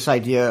 I think this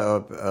idea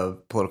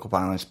of political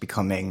violence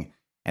becoming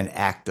an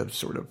act of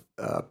sort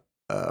of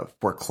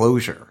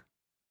foreclosure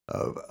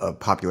of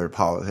popular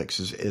politics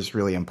is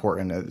really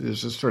important.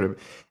 There's a sort of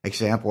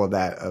example of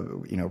that.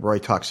 Roy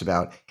talks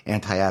about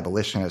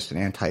anti-abolitionist and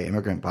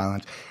anti-immigrant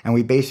violence, and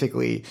we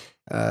basically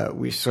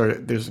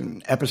there's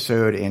an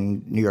episode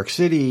in New York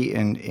City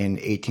in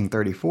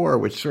 1834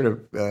 which sort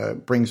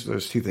of brings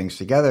those two things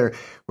together,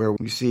 where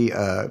we see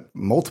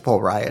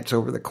multiple riots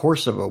over the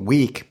course of a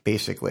week,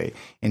 basically,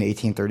 in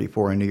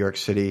 1834 in New York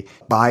City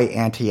by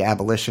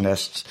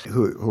anti-abolitionists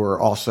who are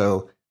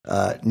also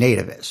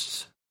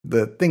nativists.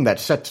 The thing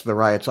that sets the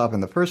riots up in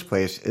the first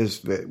place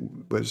was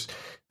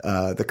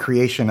the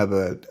creation of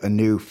a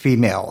new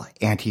female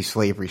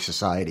anti-slavery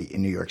society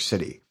in New York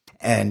City.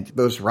 And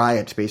those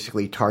riots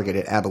basically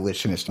targeted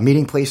abolitionist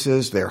meeting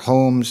places, their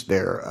homes,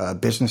 their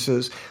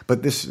businesses.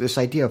 But this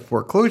idea of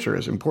foreclosure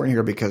is important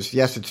here because,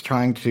 yes, it's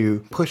trying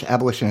to push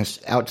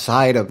abolitionists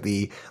outside of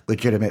the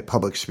legitimate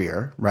public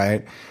sphere,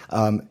 right?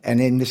 And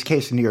in this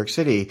case, in New York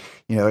City,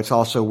 it's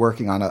also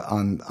working on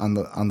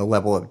the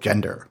level of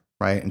gender,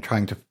 right, and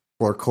trying to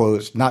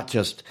foreclose not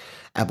just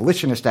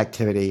abolitionist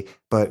activity,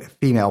 but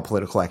female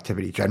political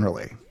activity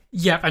generally.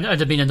 Yeah, and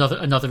I mean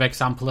another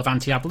example of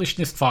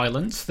anti-abolitionist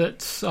violence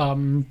that's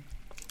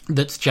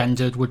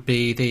gendered would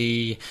be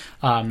the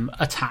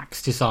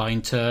attacks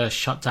designed to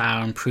shut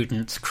down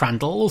Prudence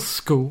Crandall's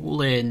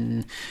school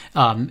in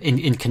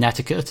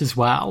Connecticut as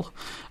well.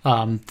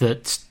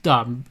 That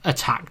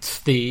attacks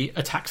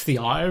the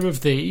ire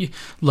of the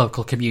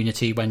local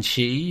community when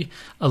she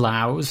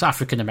allows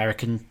African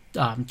American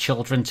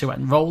children to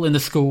enroll in the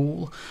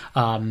school.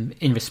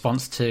 In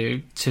response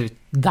to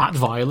that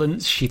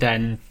violence, she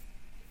then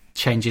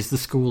changes the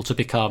school to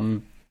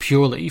become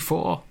purely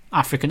for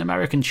African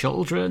American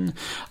children,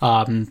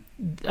 and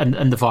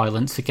the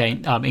violence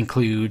again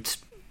includes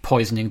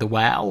poisoning the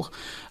well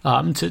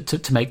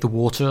to make the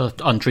water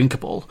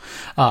undrinkable,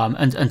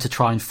 and to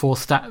try and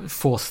force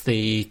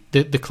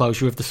the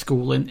closure of the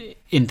school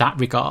in that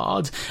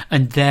regard.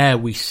 And there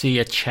we see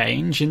a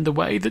change in the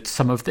way that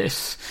some of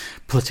this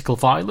political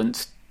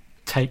violence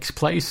takes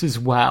place as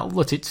well,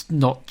 that it's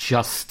not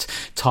just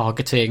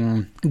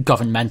targeting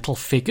governmental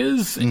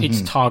figures,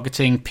 it's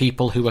targeting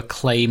people who are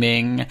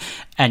claiming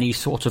any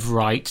sort of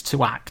right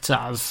to act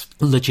as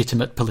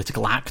legitimate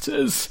political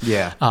actors.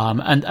 Yeah.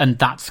 And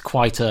that's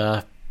quite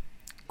a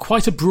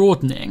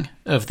broadening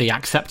of the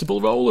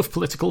acceptable role of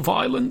political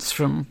violence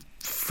from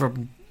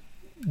from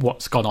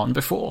what's gone on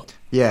before.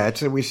 Yeah,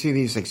 we see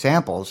these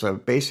examples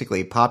of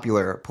basically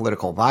popular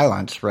political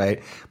violence,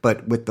 right?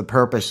 But with the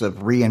purpose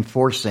of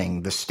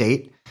reinforcing the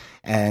state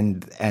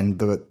and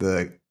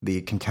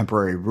the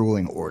contemporary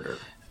ruling order,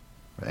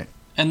 right?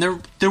 And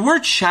there were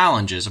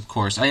challenges, of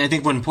course. I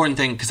think one important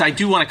thing, because I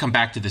do want to come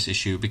back to this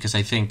issue because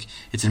I think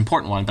it's an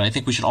important one, but I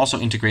think we should also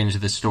integrate into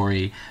this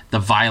story the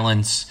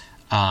violence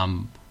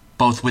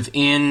both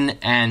within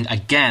and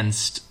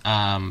against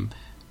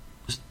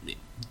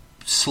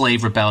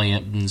slave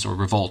rebellions or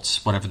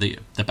revolts, whatever the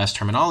best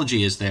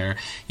terminology is there.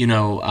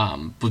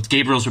 With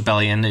Gabriel's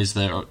Rebellion is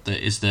the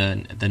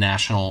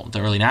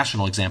early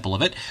national example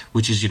of it,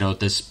 which is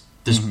this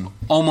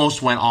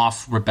almost went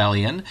off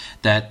rebellion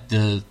that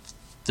the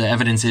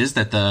evidence is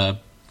that the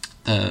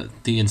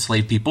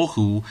enslaved people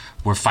who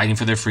were fighting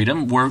for their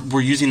freedom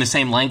were using the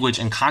same language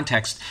and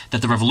context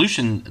that the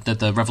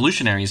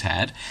revolutionaries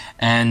had,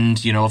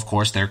 and of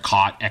course they're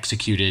caught,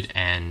 executed,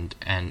 and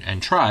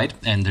tried,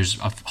 and there's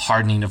a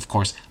hardening, of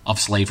course, of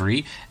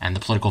slavery and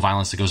the political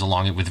violence that goes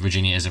along it with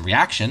Virginia as a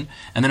reaction,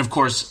 and then of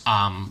course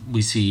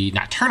we see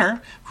Nat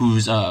Turner,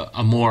 who's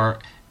a more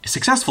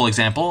successful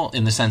example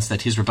in the sense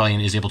that his rebellion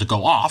is able to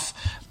go off,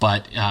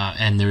 but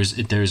and there's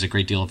a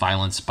great deal of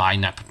violence by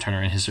Nat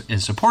Turner and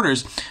his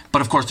supporters. But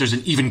of course, there's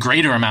an even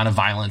greater amount of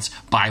violence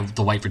by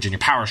the white Virginia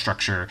power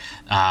structure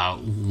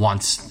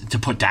wants to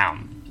put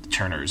down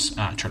Turner's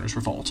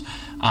revolt,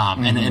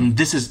 and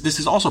this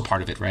is also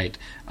part of it, right?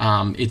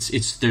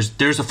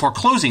 There's a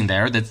foreclosing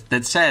there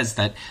that says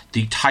that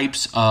the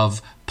types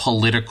of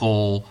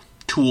political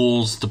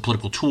tools, the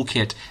political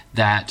toolkit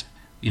that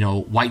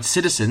white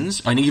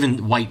citizens and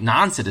even white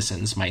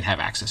non-citizens might have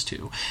access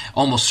to.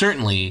 Almost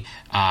certainly,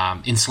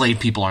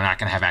 enslaved people are not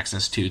going to have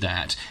access to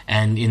that.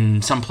 And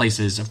in some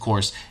places, of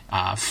course,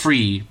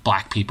 free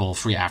black people,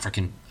 free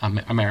African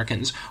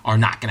Americans are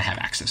not going to have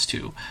access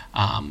to.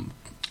 And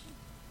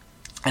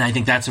I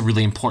think that's a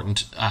really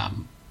important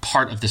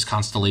part of this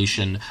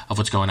constellation of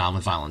what's going on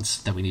with violence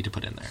that we need to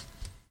put in there.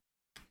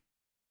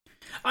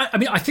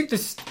 I think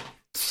there's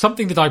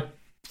something that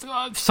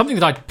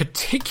I'd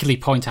particularly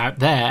point out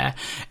there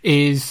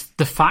is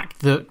the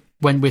fact that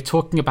when we're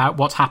talking about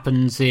what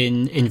happens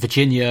in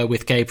Virginia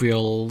with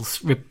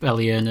Gabriel's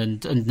rebellion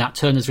and Nat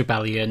Turner's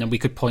rebellion, and we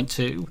could point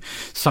to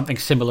something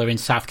similar in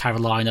South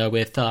Carolina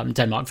with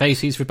Denmark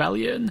Vesey's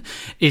rebellion,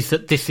 is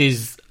that this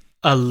is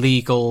a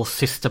legal,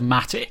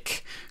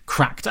 systematic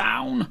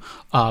crackdown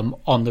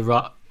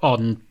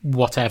on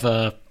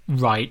whatever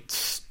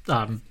rights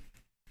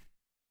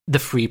the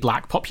free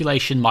black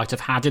population might have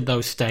had in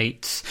those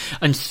states,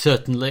 and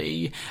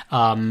certainly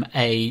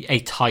a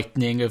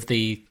tightening of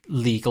the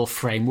legal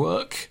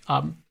framework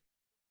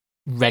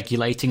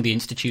regulating the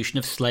institution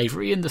of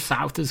slavery in the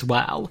South as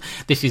well.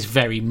 This is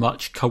very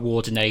much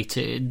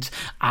coordinated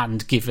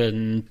and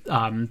given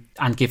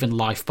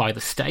life by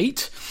the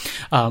state,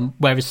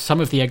 whereas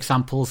some of the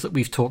examples that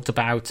we've talked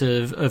about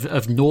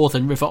of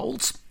northern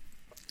revolts,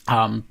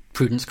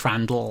 Prudence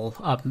Crandall.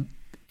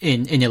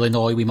 In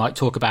Illinois, we might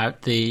talk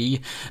about the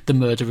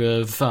murder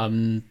of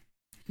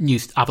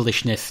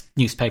abolitionist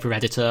newspaper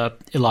editor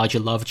Elijah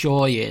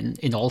Lovejoy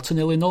in Alton,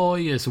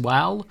 Illinois, as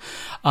well.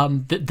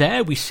 That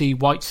there we see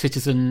white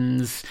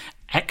citizens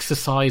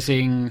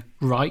exercising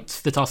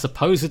rights that are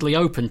supposedly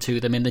open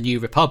to them in the new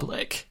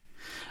republic,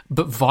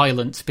 but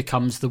violence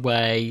becomes the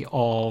way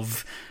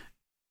of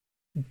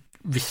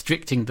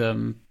restricting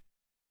them.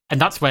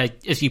 And that's where,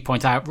 as you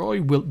point out,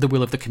 Roy, the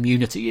will of the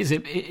community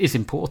is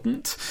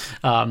important.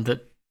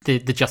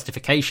 That the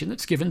justification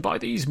that's given by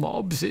these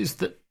mobs is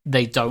that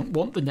they don't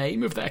want the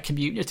name of their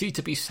community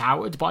to be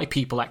soured by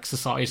people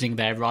exercising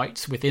their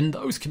rights within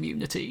those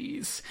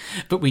communities.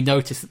 But we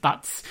notice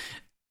that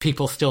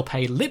people still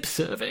pay lip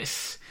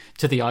service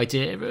to the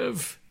idea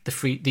of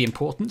the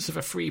importance of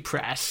a free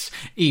press,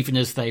 even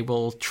as they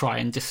will try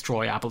and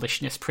destroy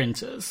abolitionist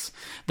printers.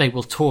 They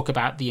will talk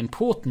about the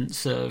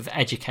importance of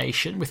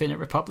education within a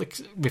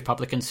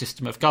Republican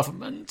system of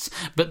government,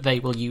 but they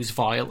will use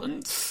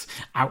violence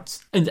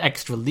and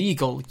extra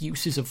legal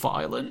uses of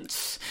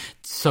violence,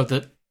 so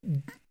that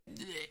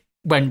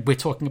when we're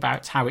talking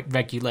about how it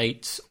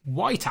regulates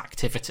white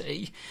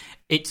activity,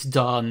 it's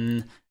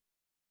done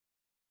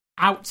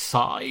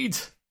outside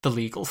the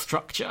legal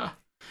structure,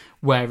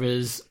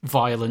 whereas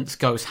violence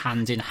goes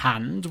hand in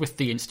hand with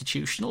the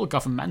institutional,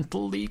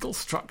 governmental, legal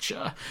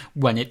structure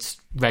when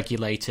it's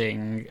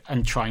regulating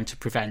and trying to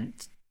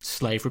prevent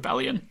slave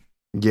rebellion.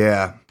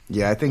 Yeah,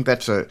 I think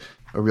that's a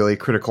really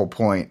critical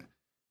point.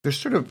 There's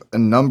sort of a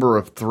number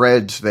of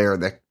threads there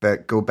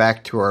that go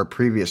back to our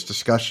previous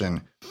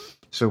discussion.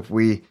 So if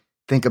we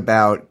think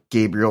about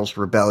Gabriel's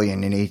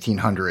rebellion in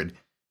 1800,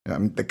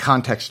 the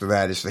context of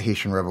that is the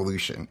Haitian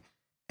Revolution.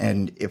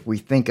 And if we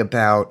think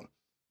about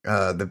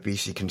the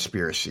Vesey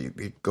conspiracy,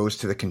 it goes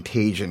to the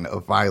contagion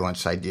of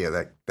violence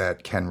idea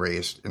that Ken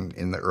raised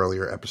in the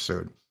earlier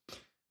episode.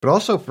 But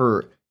also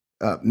for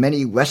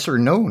many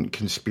lesser-known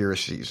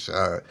conspiracies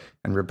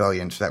and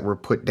rebellions that were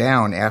put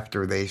down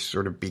after they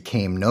sort of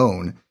became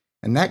known.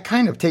 And that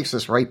kind of takes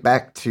us right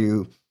back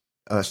to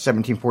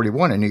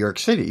 1741 in New York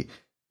City.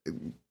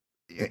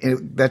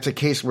 That's a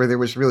case where there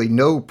was really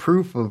no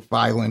proof of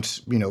violence,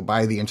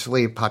 by the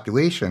enslaved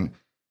population,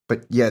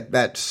 but yet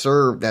that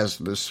served as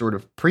the sort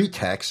of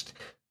pretext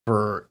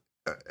for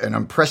an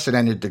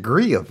unprecedented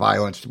degree of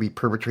violence to be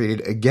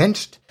perpetrated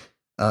against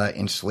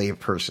enslaved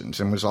persons,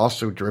 and was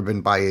also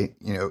driven by,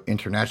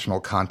 international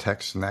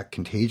context and that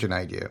contagion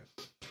idea.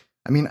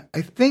 I mean,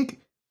 I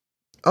think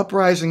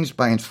uprisings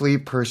by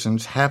enslaved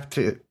persons have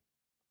to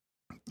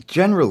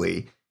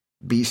generally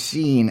be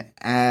seen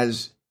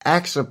as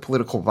acts of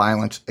political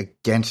violence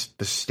against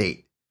the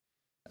state,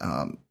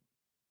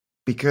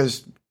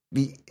 because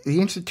the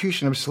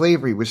institution of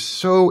slavery was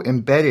so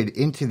embedded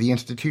into the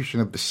institution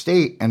of the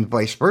state and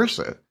vice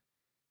versa,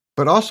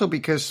 but also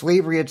because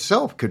slavery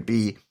itself could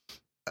be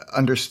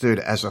understood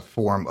as a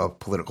form of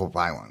political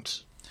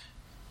violence.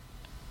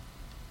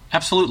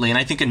 Absolutely, and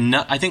I think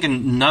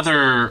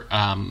another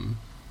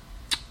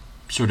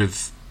sort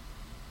of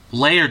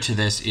layer to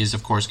this is,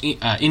 of course,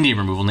 Indian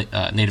removal,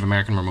 Native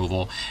American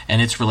removal,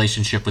 and its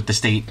relationship with the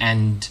state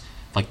and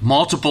like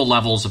multiple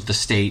levels of the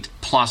state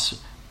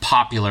plus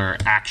popular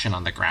action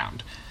on the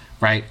ground,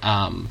 right?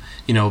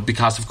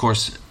 Because of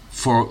course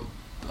for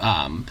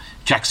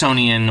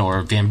Jacksonian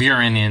or Van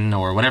Burenian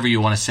or whatever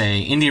you want to say,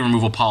 Indian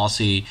removal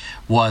policy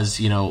was,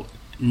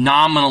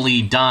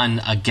 nominally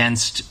done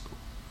against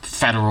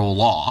federal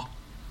law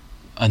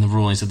and the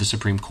rulings of the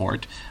Supreme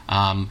Court,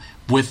 and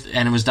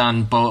it was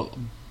done both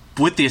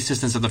with the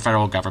assistance of the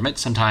federal government,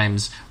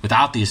 sometimes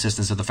without the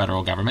assistance of the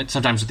federal government,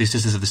 sometimes with the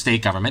assistance of the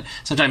state government,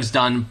 sometimes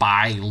done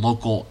by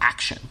local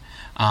action.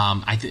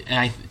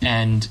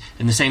 And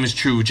the same is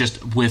true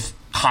just with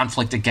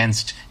conflict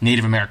against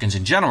Native Americans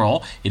in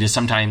general. It is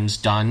sometimes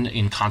done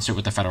in concert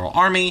with the federal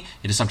army.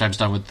 It is sometimes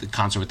done with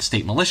concert with the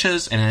state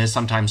militias, and it is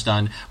sometimes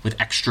done with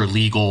extra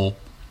legal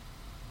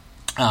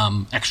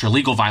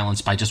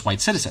violence by just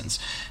white citizens.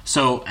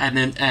 So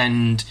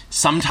and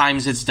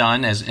sometimes it's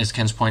done, as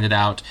Ken's pointed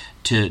out,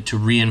 to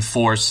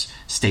reinforce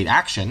state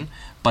action,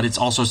 but it's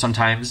also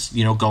sometimes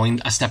going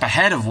a step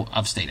ahead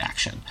of state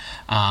action.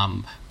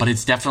 But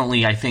it's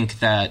definitely, I think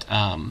that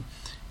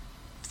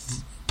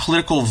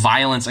political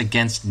violence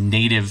against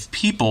Native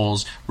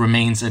peoples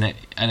remains an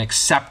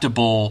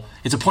acceptable.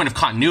 It's a point of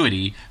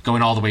continuity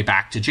going all the way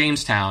back to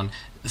Jamestown.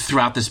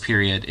 Throughout this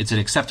period, it's an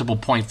acceptable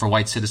point for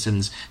white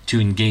citizens to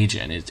engage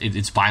in.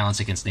 It's violence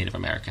against Native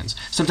Americans,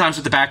 sometimes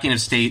with the backing of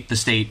the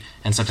state,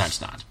 and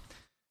sometimes not.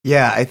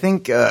 Yeah, I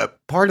think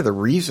part of the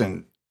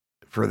reason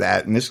for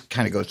that, and this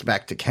kind of goes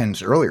back to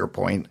Ken's earlier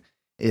point,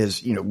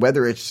 is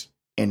whether it's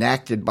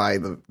enacted by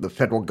the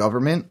federal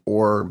government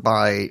or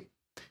by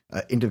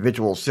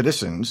individual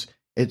citizens,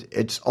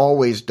 it's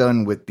always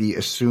done with the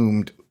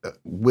assumed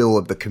will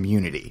of the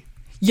community.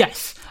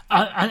 Yes,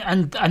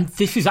 and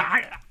this is.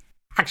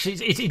 Actually,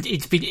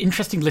 it's been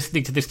interesting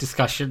listening to this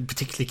discussion,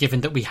 particularly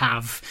given that we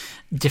have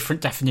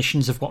different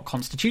definitions of what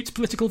constitutes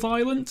political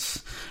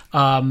violence.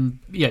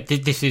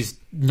 This is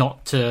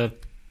not to,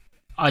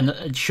 and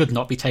it should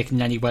not be taken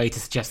in any way to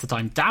suggest that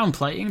I'm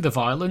downplaying the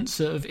violence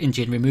of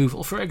Indian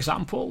removal, for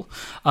example.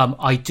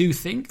 I do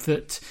think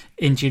that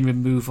Indian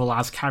removal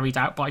as carried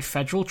out by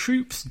federal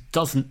troops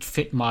doesn't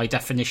fit my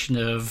definition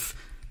of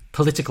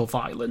political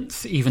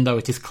violence, even though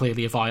it is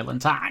clearly a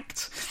violent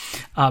act.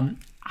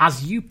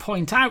 As you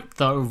point out,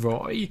 though,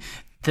 Roy,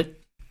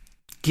 that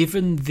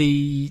given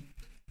the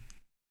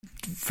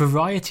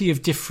variety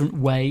of different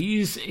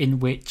ways in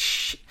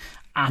which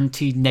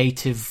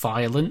anti-native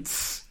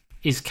violence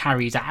is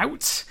carried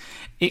out,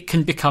 it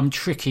can become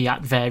tricky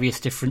at various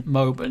different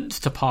moments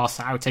to parse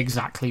out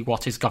exactly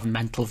what is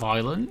governmental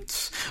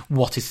violence,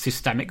 what is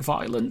systemic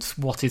violence,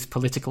 what is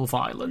political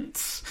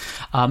violence.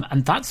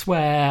 And that's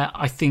where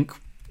I think,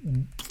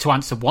 to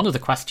answer one of the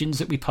questions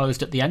that we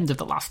posed at the end of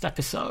the last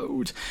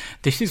episode,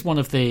 this is one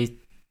of the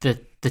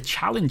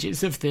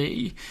challenges of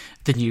the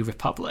New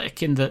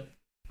Republic, in that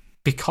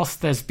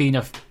because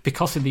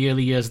in the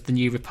early years of the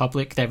New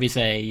Republic there is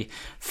a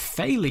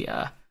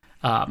failure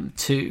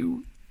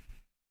to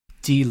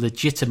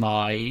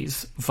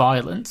delegitimize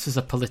violence as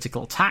a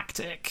political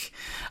tactic,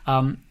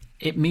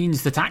 it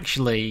means that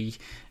actually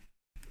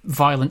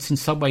violence in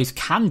some ways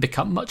can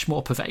become much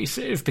more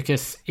pervasive,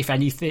 because if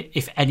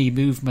any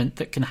movement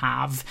that can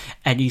have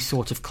any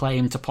sort of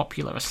claim to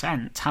popular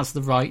assent has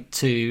the right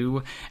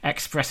to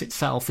express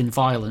itself in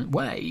violent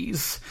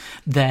ways,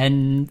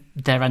 then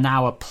there are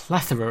now a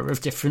plethora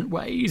of different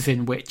ways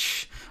in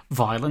which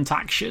violent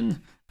action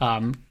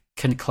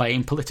can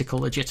claim political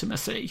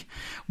legitimacy,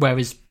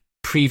 whereas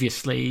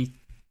previously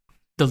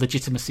the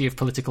legitimacy of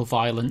political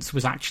violence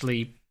was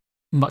actually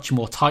much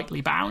more tightly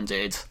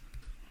bounded.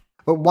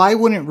 But why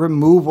wouldn't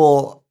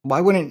removal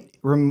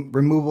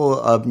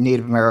of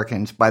Native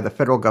Americans by the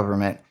federal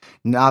government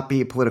not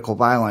be political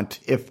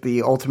violence if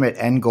the ultimate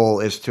end goal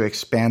is to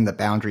expand the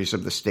boundaries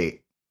of the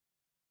state?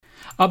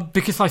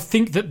 Because I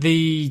think that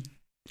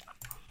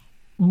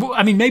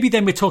maybe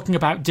then we're talking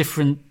about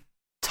different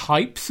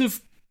types of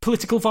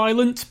political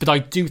violence, but I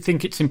do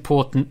think it's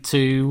important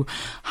to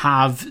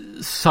have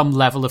some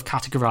level of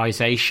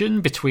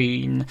categorization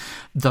between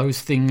those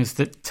things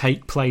that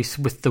take place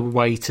with the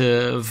weight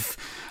of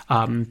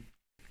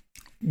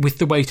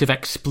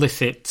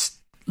explicit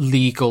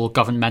legal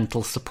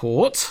governmental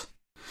support,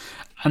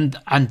 and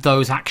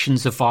those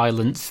actions of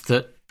violence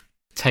that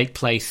take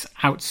place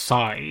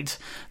outside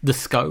the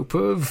scope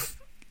of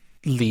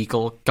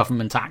legal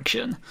government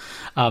action.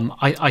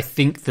 I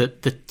think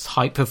that the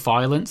type of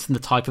violence and the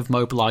type of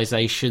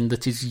mobilization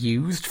that is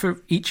used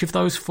for each of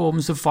those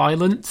forms of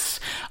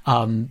violence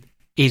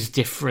is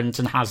different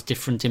and has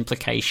different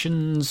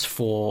implications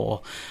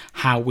for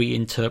how we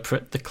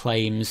interpret the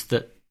claims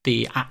that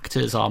the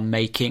actors are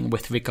making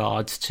with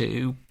regards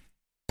to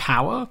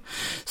power.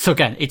 So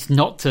again, it's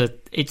not to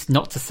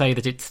say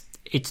that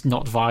it's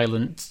not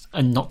violent,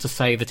 and not to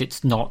say that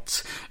it's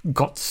not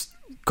got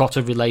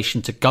a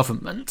relation to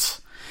government.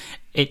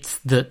 It's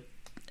that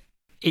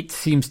it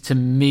seems to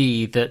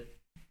me that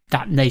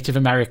Native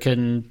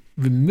American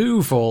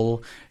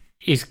removal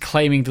is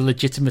claiming the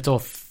legitimate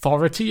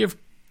authority of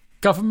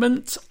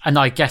government, and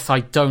I guess I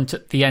don't,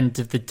 at the end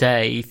of the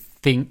day,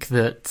 think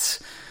that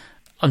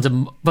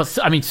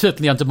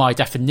certainly under my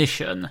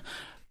definition,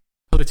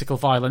 political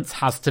violence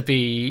has to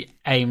be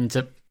aimed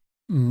at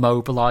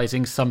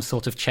mobilizing some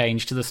sort of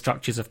change to the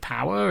structures of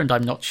power, and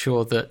I'm not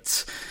sure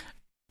that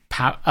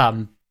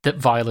that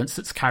violence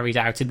that's carried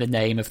out in the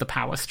name of the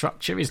power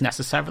structure is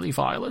necessarily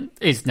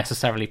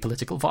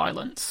political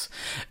violence,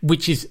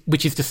 which is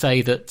to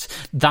say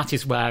that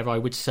is where I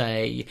would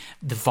say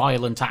the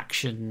violent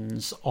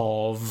actions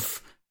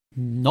of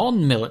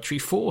non-military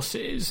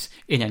forces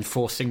in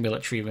enforcing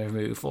military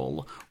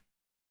removal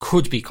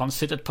could be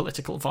considered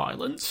political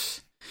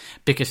violence,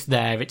 because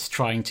there it's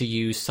trying to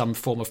use some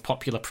form of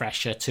popular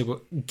pressure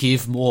to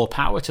give more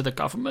power to the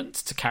government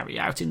to carry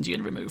out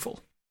Indian removal.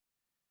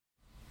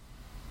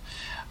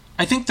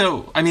 I think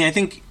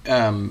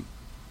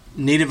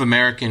Native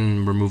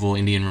American removal,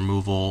 Indian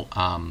removal,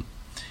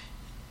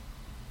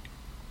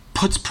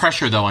 puts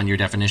pressure, though, on your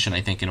definition,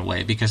 I think, in a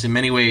way, because in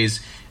many ways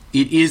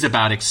it is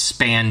about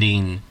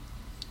expanding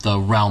the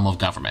realm of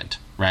government,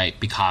 right?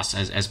 Because,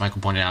 as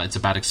Michael pointed out, it's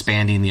about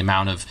expanding the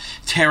amount of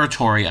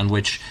territory on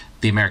which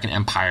the American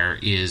empire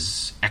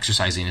is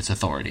exercising its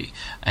authority.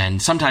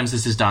 And sometimes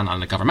this is done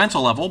on a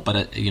governmental level,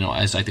 but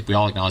as I think we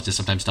all acknowledge, it's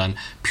sometimes done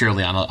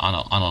purely on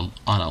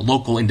a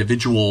local,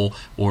 individual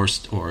or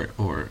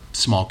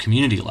small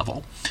community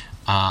level.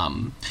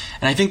 And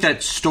I think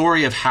that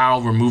story of how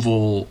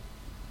removal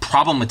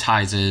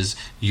problematizes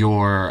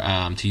your,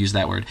 to use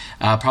that word,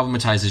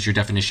 problematizes your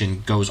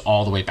definition goes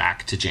all the way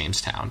back to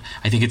Jamestown.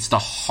 I think it's the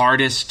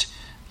hardest,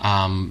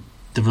 the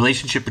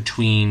relationship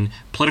between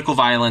political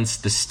violence,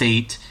 the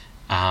state,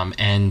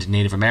 and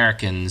Native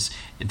Americans,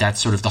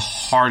 that's sort of the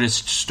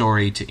hardest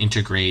story to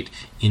integrate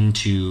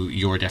into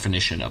your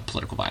definition of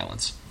political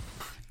violence.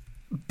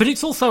 But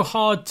it's also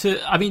hard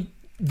to,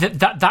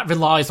 that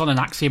relies on an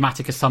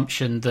axiomatic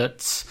assumption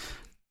that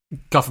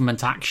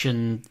government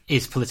action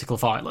is political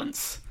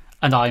violence.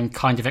 And I'm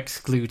kind of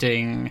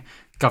excluding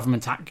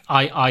government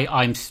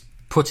I'm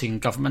putting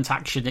government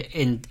action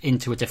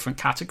into a different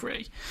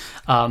category.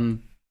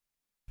 And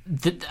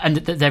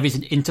that there is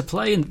an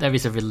interplay and there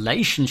is a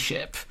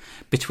relationship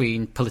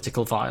between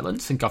political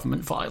violence and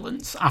government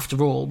violence.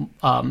 After all,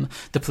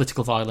 the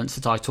political violence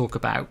that I talk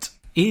about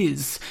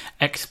is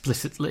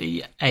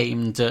explicitly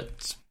aimed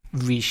at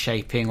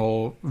reshaping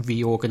or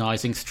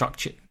reorganizing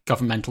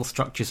governmental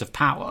structures of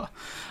power.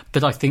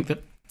 But I think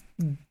that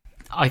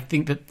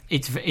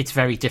it's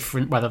very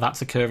different whether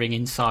that's occurring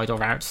inside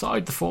or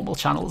outside the formal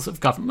channels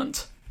of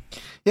government.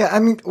 Yeah,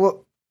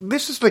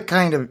 this is the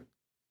kind of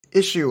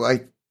issue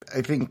I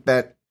think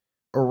that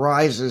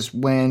arises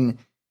when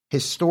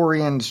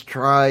historians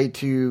try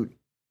to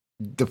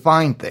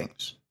define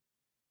things.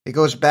 It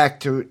goes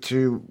back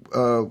to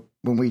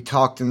when we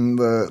talked in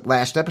the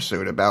last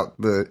episode about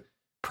the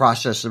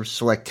process of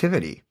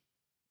selectivity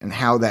and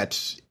how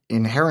that's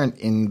inherent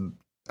in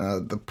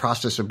the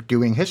process of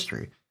doing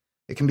history.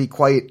 It can be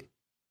quite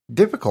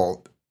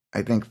difficult,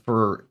 I think,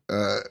 for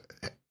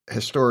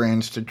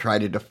historians to try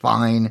to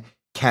define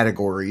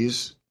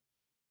categories,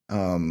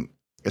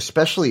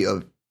 especially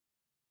of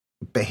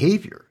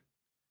behavior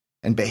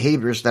and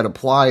behaviors that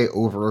apply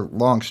over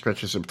long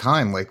stretches of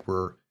time, like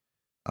we're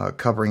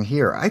covering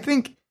here. I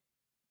think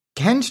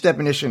Ken's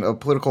definition of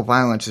political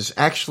violence is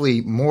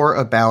actually more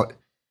about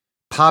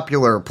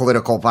popular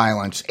political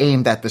violence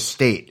aimed at the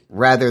state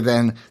rather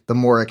than the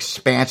more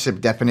expansive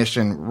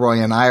definition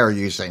Roy and I are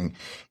using.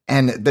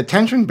 And the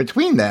tension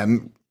between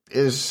them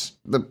is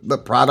the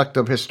product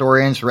of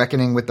historians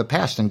reckoning with the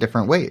past in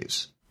different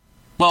ways.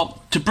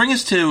 Well, to bring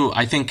us to,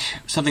 I think,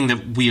 something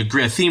that we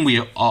agree, a theme we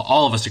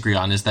all of us agree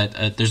on, is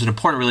that there's an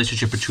important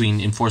relationship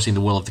between enforcing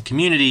the will of the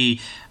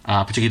community,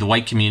 particularly the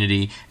white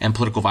community, and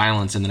political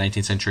violence in the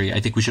 19th century. I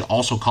think we should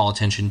also call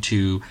attention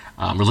to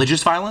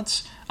religious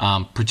violence,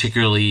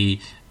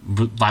 particularly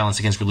violence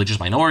against religious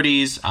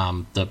minorities.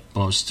 The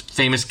most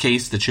famous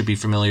case that should be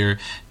familiar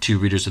to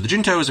readers of the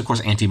Junto is, of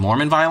course,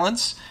 anti-Mormon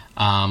violence.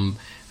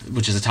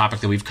 which is a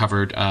topic that we've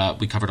covered.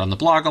 We covered on the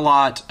blog a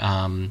lot,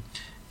 and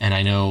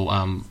I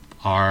know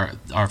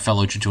our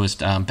fellow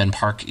Jintoist Ben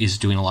Park is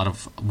doing a lot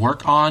of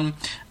work on.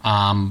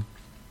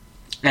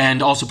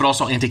 But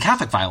also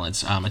anti-Catholic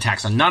violence,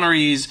 attacks on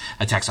nunneries,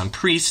 attacks on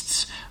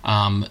priests.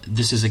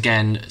 This is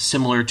again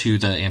similar to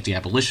the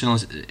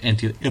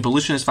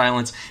anti-abolitionist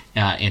violence,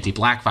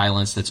 anti-black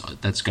violence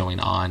that's going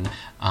on,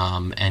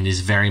 and is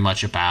very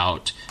much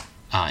about,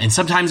 and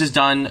sometimes is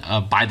done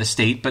by the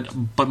state,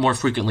 but more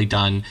frequently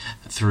done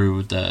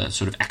through the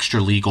sort of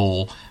extra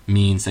legal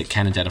means that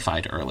Ken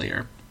identified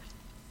earlier.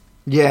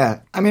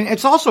 Yeah, I mean,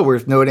 it's also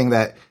worth noting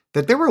that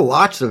there were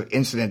lots of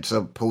incidents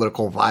of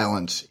political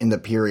violence in the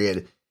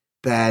period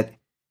that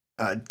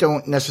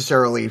don't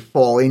necessarily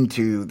fall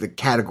into the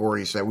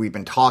categories that we've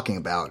been talking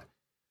about.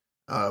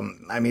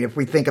 I mean, if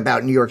we think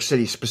about New York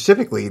City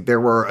specifically,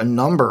 there were a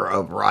number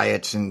of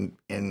riots in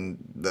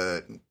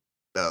the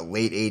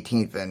late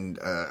 18th and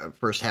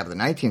first half of the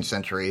 19th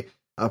century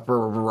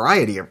for a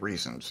variety of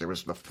reasons. There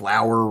was the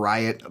Flower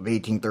Riot of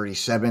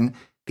 1837,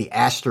 the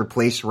Astor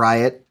Place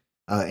Riot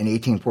in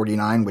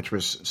 1849, which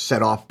was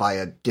set off by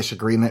a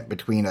disagreement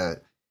between a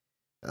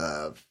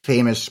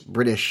famous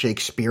British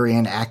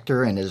Shakespearean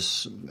actor and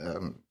his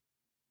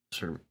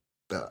sort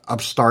of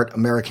upstart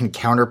American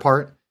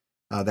counterpart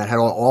that had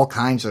all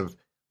kinds of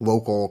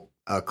local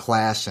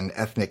class and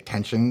ethnic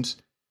tensions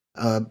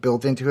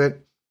built into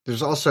it.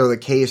 There's also the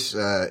case in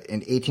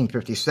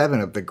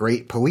 1857 of the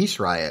Great Police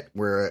Riot,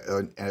 where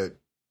an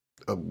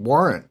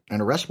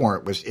arrest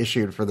warrant was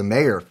issued for the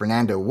mayor,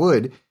 Fernando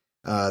Wood,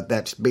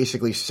 that's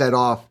basically set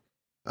off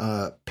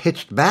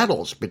pitched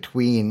battles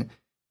between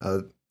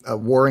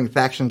warring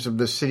factions of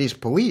the city's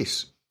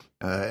police,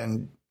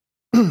 and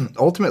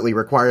ultimately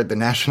required the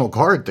National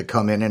Guard to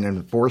come in and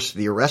enforce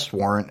the arrest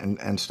warrant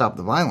and stop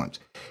the violence.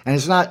 And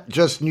it's not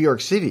just New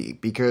York City,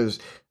 because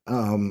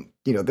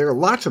there are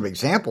lots of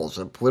examples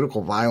of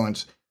political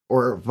violence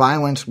or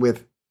violence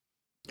with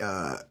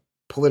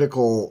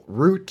political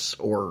roots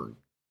or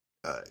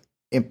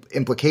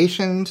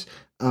implications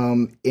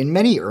in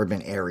many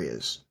urban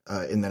areas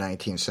in the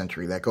 19th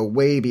century that go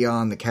way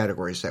beyond the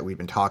categories that we've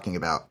been talking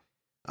about.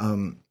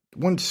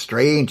 One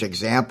strange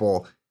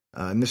example,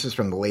 and this is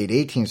from the late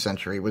 18th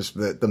century, was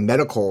the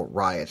medical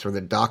riots or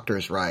the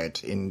doctors'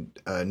 riots in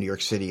New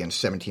York City in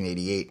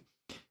 1788.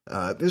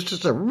 This is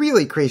just a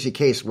really crazy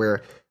case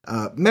where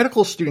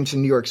medical students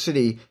in New York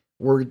City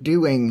were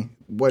doing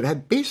what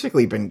had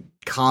basically been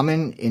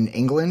common in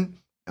England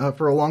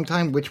for a long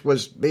time, which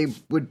was they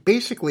would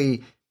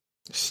basically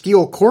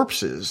steal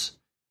corpses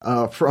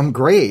from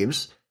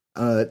graves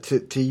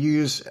to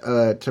use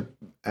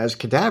as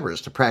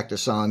cadavers to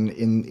practice on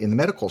in the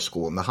medical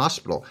school, in the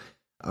hospital.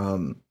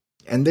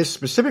 And this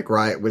specific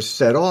riot was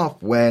set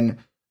off when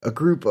a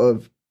group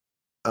of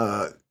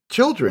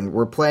children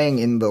were playing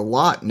in the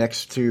lot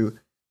next to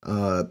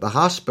the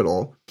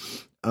hospital.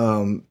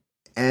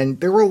 And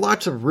there were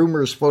lots of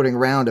rumors floating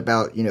around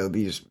about,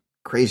 these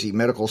crazy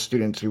medical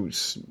students who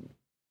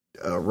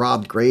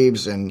robbed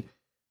graves and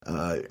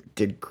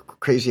did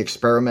crazy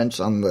experiments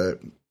on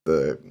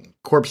the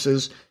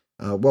corpses.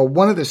 Well,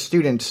 one of the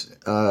students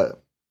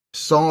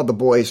saw the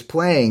boys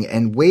playing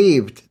and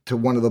waved to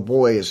one of the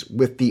boys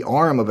with the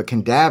arm of a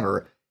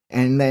cadaver,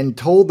 and then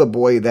told the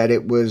boy that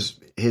it was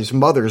his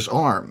mother's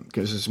arm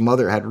because his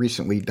mother had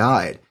recently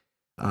died.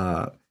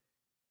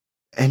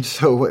 And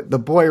so the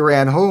boy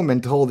ran home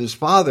and told his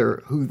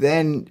father, who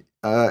then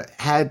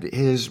had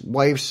his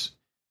wife's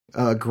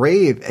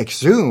grave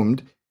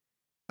exhumed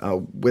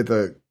with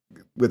a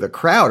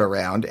crowd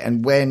around.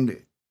 And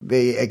when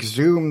they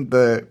exhumed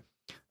the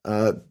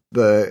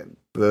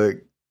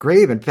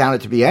grave and found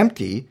it to be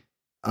empty,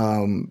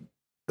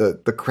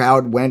 the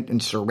crowd went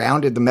and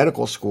surrounded the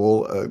medical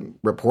school,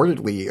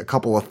 reportedly a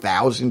couple of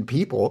thousand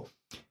people,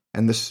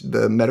 and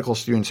the medical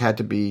students had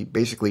to be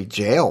basically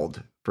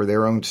jailed for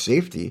their own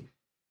safety.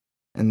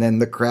 And then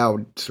the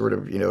crowd sort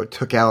of,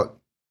 took out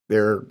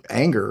their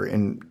anger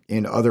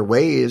in other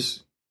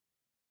ways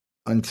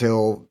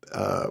until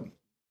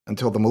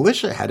the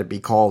militia had to be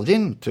called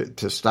in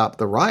to stop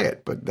the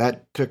riot. But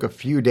that took a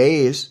few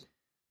days,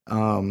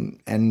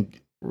 and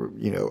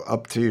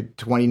up to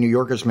 20 New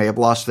Yorkers may have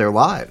lost their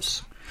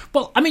lives.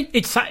 Well, I mean,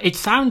 it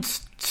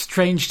sounds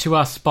strange to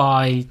us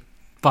by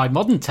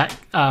modern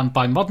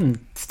by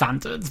modern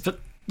standards, but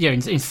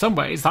in some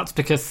ways that's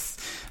because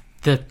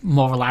the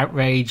moral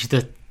outrage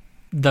that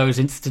those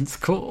incidents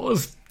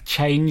caused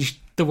changed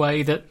the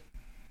way that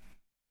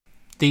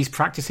these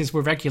practices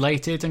were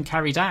regulated and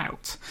carried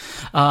out,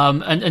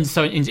 and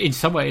so in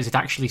some ways it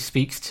actually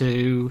speaks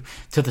to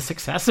the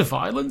success of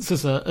violence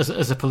as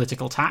a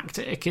political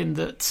tactic, in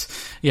that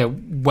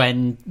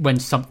when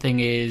something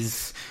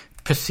is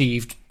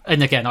perceived,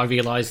 and again I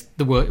realise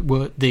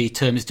the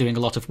term is doing a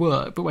lot of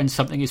work, but when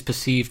something is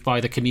perceived by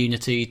the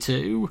community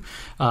to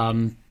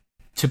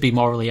be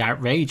morally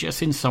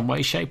outrageous in some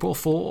way, shape or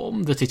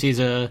form, that it is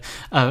a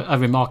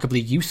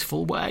remarkably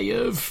useful way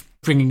of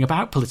bringing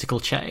about political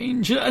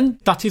change, and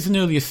that is an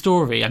earlier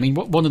story. I mean,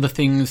 one of the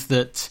things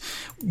that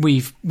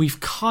we've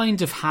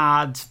kind of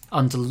had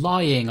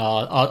underlying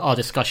our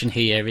discussion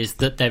here is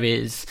that there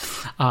is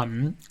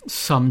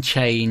some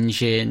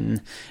change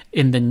in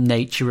the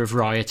nature of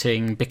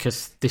rioting,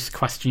 because this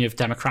question of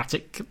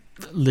democratic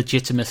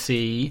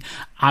legitimacy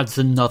adds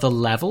another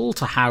level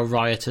to how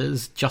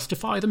rioters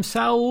justify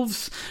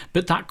themselves.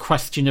 But that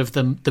question of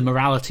the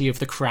morality of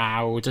the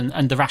crowd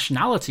and the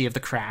rationality of the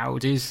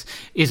crowd is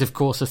of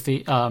course a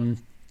theme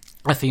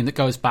that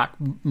goes back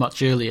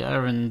much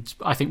earlier, and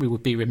I think we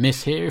would be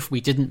remiss here if we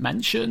didn't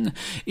mention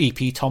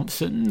E.P.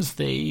 Thompson's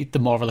the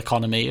moral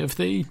economy of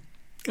the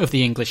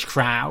English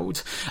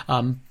crowd,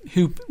 where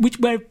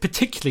it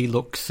particularly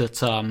looks at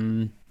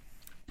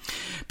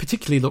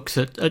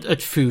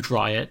food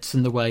riots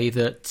and the way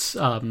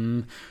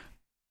that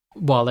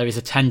while there is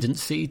a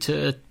tendency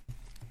to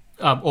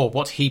or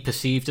what he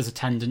perceived as a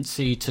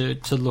tendency to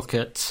look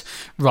at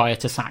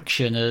riotous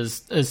action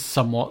as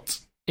somewhat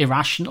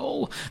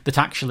irrational, that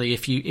actually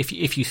if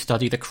you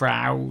study the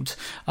crowd,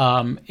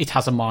 it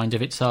has a mind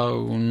of its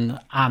own,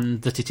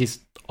 and that it is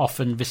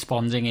often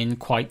responding in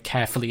quite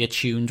carefully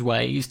attuned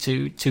ways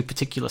to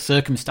particular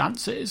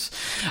circumstances.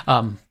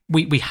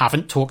 We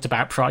haven't talked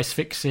about price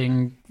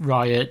fixing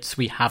riots.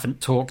 We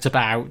haven't talked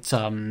about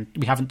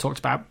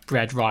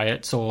bread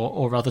riots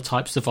or other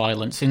types of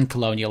violence in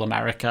colonial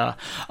America.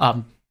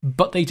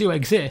 But they do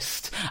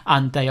exist,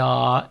 and they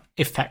are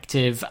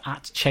effective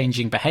at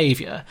changing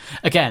behaviour.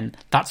 Again,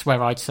 that's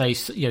where I'd say,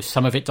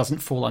 some of it doesn't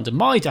fall under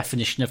my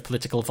definition of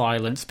political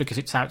violence because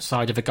it's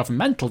outside of a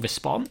governmental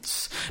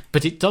response,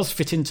 but it does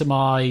fit into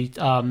my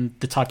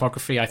the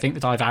typography I think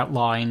that I've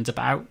outlined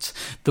about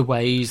the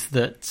ways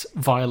that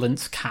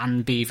violence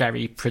can be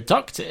very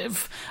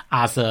productive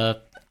as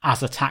a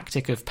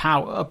tactic of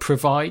power,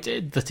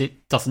 provided that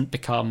it doesn't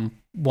become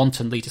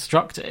wantonly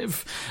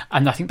destructive.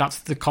 And I think that's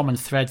the common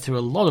thread through a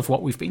lot of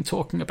what we've been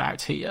talking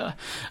about here,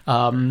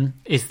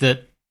 is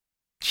that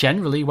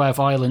generally where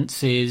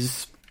violence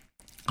is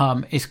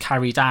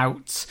carried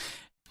out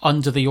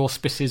under the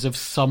auspices of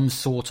some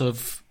sort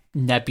of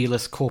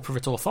nebulous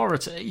corporate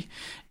authority,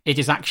 it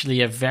is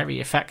actually a very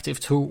effective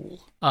tool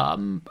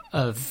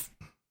of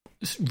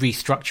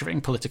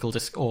restructuring political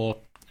or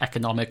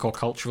economic or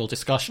cultural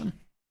discussion.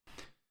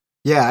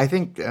 Yeah, I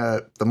think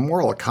the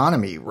moral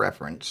economy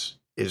reference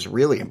is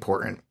really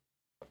important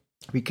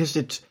because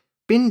it's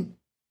been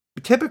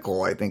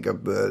typical, I think,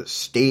 of the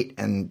state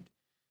and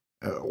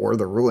or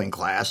the ruling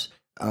class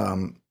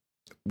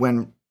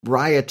when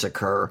riots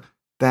occur,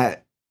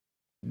 that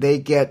they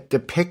get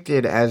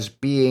depicted as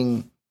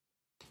being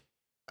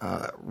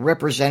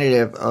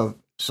representative of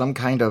some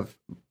kind of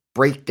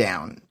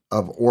breakdown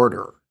of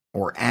order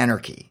or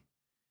anarchy.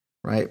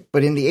 Right.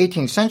 But in the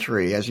 18th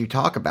century, as you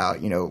talk about,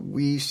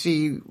 we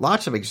see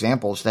lots of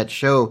examples that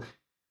show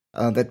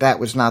that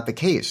was not the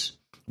case.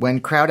 When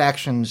crowd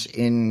actions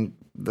in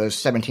the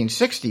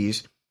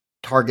 1760s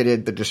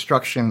targeted the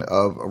destruction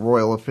of a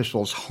royal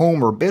official's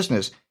home or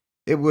business,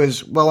 it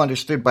was well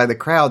understood by the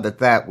crowd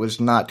that was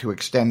not to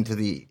extend to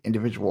the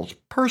individual's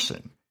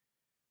person.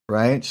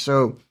 Right.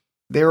 So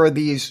there are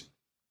these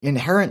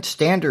inherent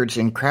standards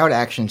in crowd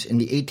actions in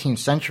the 18th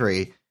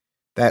century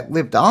that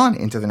lived on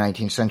into the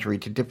 19th century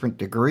to different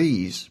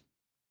degrees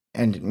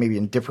and maybe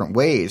in different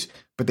ways,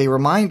 but they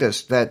remind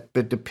us that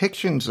the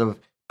depictions of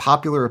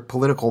popular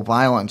political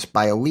violence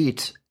by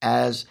elites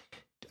as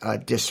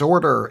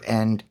disorder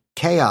and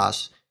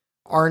chaos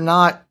are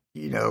not,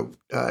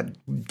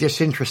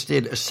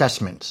 disinterested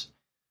assessments,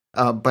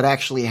 but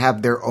actually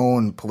have their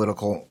own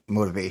political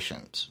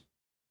motivations,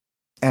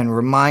 and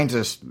reminds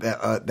us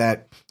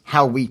that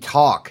how we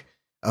talk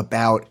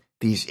about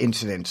these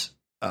incidents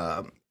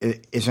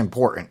is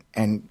important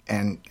and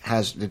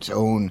has its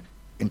own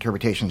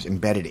interpretations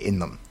embedded in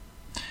them.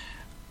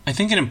 I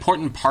think an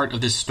important part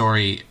of this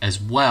story as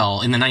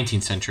well in the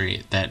 19th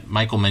century that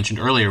Michael mentioned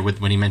earlier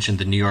when he mentioned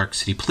the New York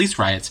City police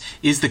riots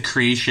is the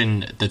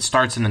creation that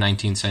starts in the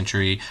 19th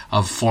century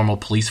of formal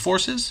police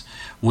forces,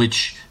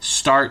 which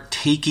start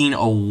taking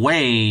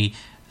away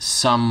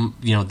some,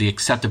 the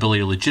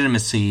acceptability or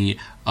legitimacy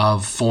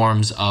of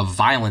forms of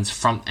violence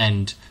from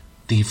and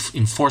the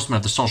enforcement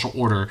of the social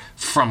order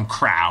from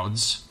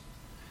crowds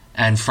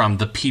and from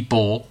the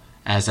people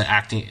as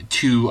acting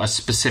to a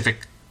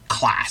specific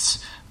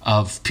class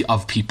of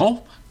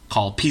people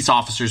called peace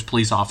officers,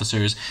 police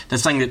officers.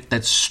 That's something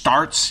that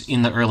starts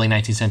in the early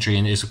 19th century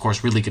and is, of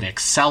course, really going to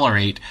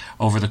accelerate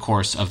over the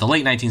course of the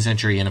late 19th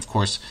century and, of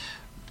course,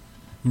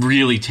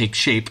 really take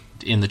shape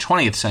in the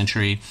 20th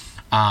century.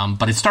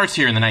 But it starts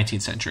here in the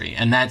 19th century,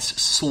 and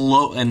that's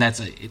slow, and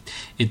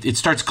it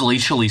starts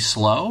glacially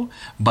slow,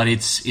 but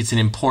it's an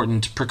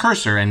important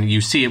precursor, and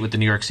you see it with the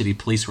New York City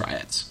police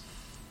riots.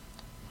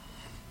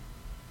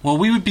 Well,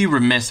 we would be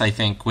remiss, I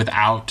think,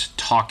 without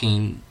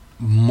talking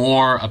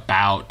more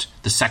about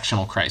the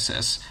sectional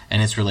crisis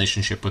and its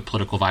relationship with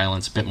political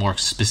violence a bit more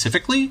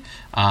specifically.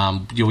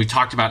 We've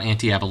talked about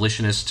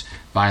anti-abolitionist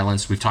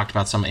violence, we've talked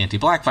about some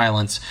anti-black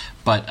violence,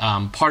 but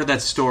part of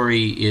that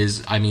story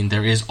is,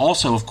 there is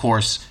also, of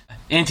course,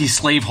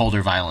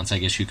 anti-slaveholder violence, I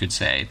guess you could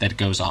say, that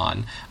goes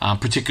on,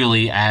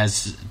 particularly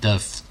as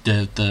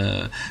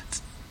the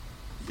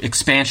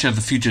expansion of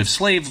the fugitive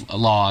slave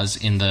laws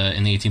in the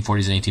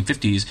 1840s and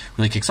 1850s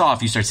really kicks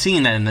off. You start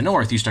seeing that in the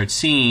North. You start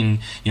seeing,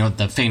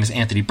 the famous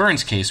Anthony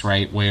Burns case,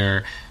 right,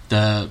 where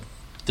the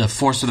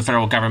force of the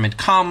federal government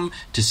come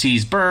to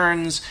seize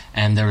Burns,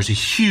 and there was a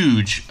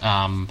huge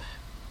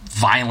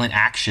violent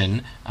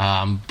action,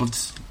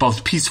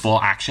 both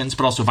peaceful actions,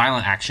 but also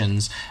violent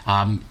actions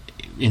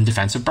in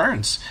defense of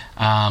Burns,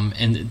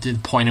 and the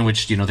point in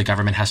which the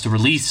government has to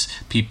release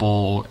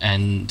people,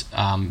 and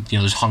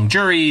there's hung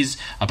juries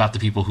about the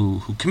people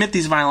who commit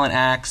these violent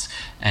acts,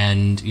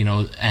 and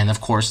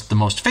of course the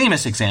most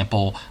famous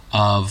example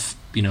of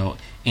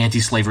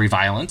anti-slavery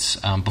violence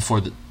before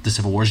the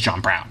Civil War is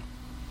John Brown.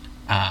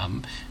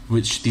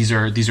 Which these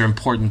are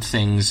important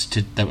things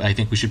that I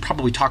think we should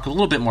probably talk a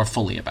little bit more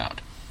fully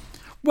about.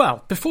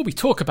 Well, before we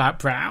talk about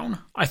Brown,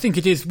 I think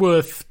it is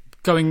worth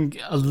going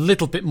a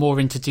little bit more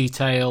into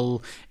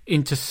detail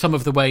into some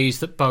of the ways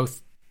that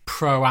both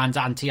pro and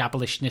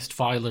anti-abolitionist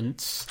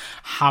violence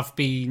have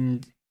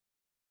been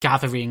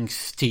gathering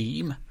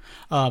steam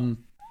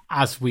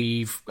as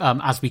we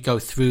go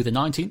through the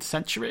 19th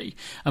century.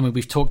 I mean,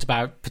 we've talked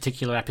about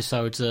particular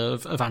episodes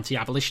of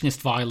anti-abolitionist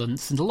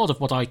violence, and a lot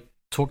of what I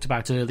talked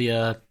about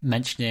earlier,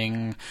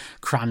 mentioning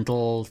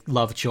Crandall,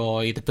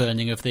 Lovejoy, the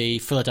burning of the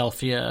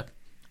Philadelphia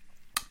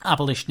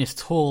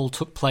Abolitionists' Hall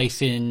took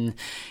place in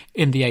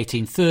the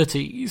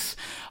 1830s,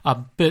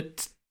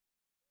 but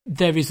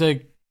there is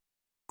a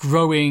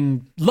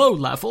growing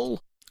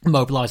low-level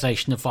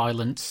mobilisation of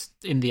violence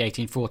in the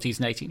 1840s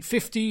and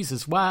 1850s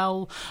as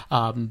well.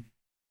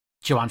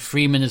 Joanne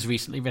Freeman has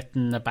recently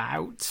written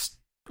about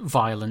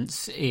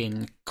violence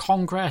in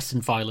Congress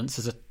and violence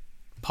as a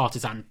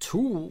partisan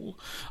tool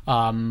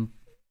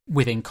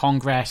within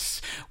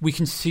Congress. We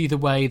can see the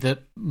way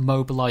that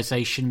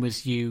mobilization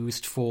was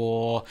used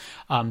for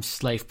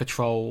slave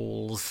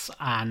patrols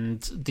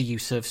and the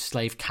use of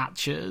slave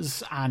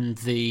catchers and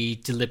the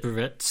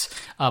deliberate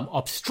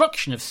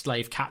obstruction of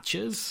slave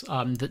catchers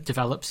that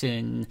develops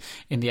in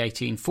the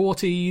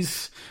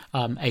 1840s,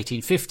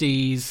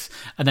 1850s,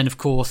 and then, of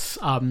course,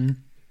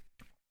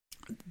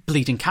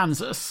 Bleeding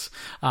Kansas,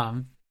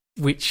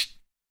 which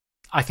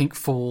I think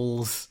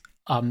falls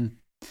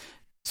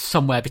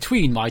somewhere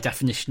between my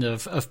definition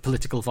of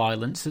political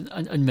violence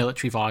and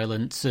military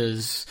violence,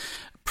 as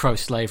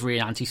pro-slavery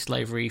and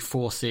anti-slavery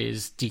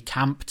forces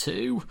decamp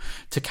to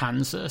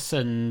Kansas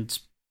and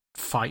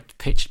fight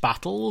pitched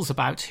battles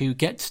about who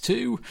gets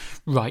to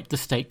write the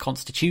state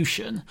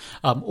constitution,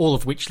 all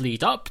of which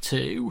lead up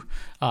to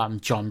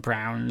John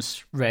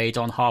Brown's raid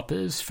on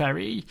Harper's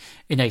Ferry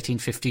in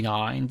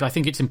 1859. But I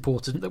think it's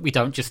important that we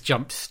don't just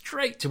jump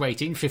straight to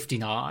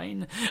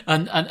 1859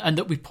 and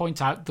that we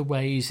point out the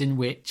ways in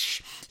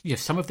which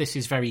some of this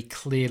is very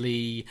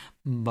clearly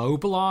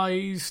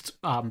mobilized,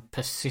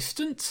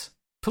 persistent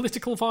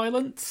political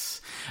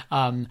violence.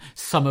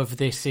 Some of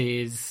this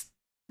is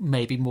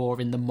maybe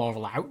more in the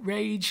moral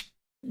outrage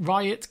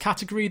riot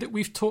category that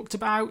we've talked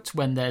about,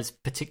 when there's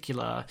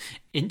particular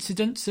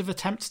incidents of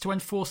attempts to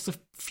enforce the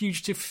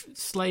Fugitive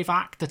Slave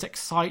Act that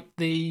excite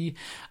the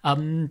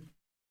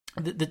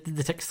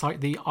that excite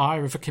the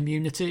ire of a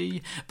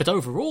community. But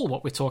overall,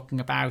 what we're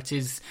talking about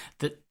is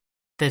that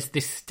there's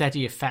this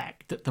steady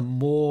effect that the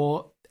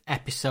more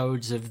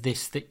episodes of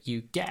this that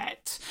you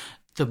get,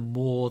 the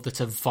more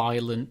that a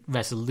violent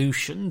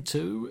resolution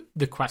to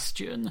the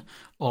question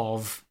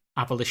of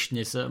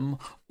abolitionism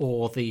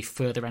or the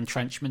further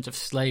entrenchment of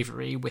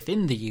slavery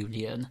within the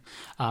Union,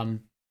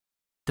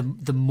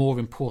 the more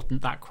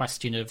important that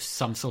question of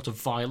some sort of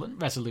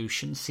violent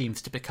resolution seems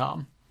to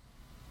become.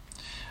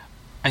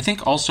 I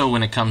think also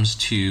when it comes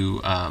to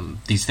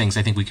these things,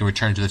 I think we can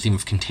return to the theme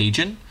of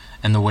contagion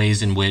and the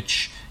ways in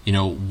which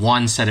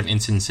one set of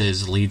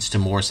instances leads to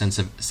more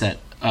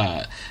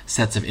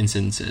sets of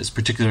instances,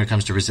 particularly when it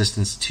comes to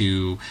resistance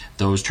to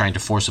those trying to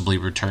forcibly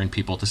return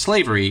people to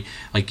slavery.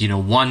 Like,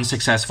 one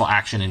successful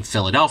action in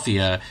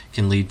Philadelphia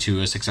can lead to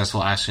a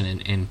successful action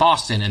in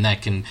Boston, and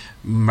that can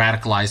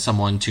radicalize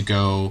someone to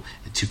go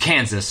to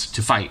Kansas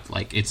to fight.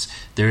 Like,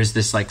 there is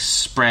this like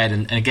spread,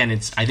 and again,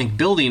 it's, I think,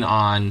 building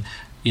on,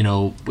 in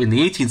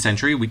the 18th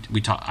century,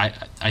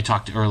 I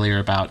talked earlier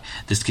about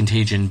this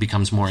contagion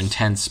becomes more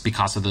intense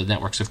because of the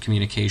networks of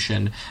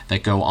communication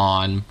that go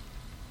on.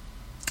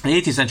 In the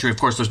 18th century, of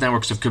course, those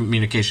networks of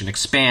communication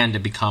expand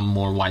and become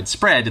more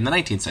widespread in the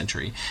 19th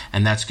century.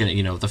 And that's going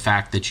to, the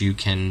fact that you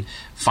can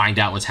find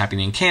out what's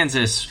happening in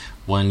Kansas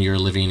when you're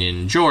living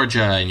in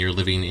Georgia and you're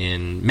living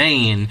in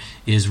Maine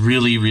is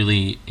really,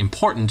 really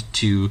important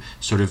to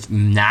sort of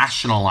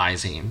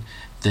nationalizing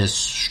this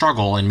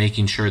struggle and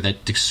making sure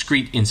that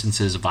discrete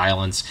instances of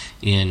violence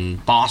in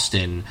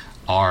Boston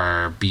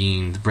are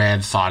being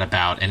read, thought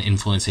about, and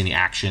influencing the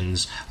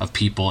actions of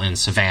people in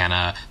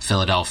Savannah,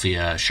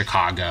 Philadelphia,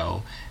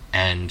 Chicago,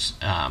 and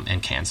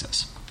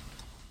Kansas,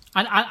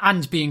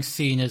 and being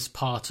seen as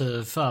part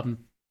of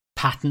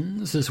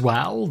patterns as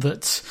well.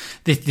 That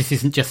this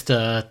isn't just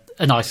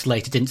an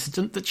isolated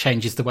incident that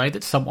changes the way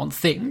that someone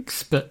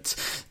thinks,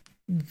 but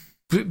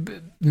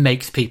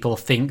makes people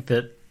think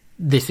that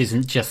this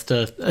isn't just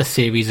a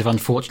series of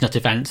unfortunate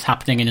events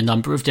happening in a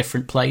number of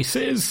different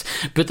places,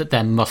 but that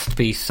there must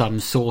be some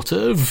sort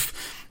of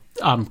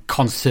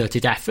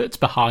concerted effort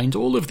behind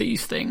all of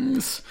these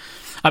things.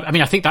 I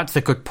mean, I think that's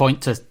a good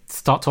point to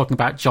start talking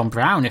about John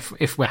Brown,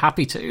 if we're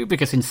happy to,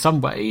 because in some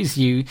ways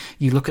you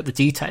look at the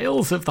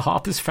details of the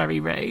Harper's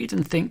Ferry raid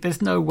and think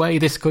there's no way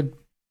this could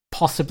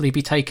possibly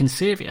be taken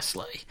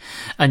seriously.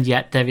 And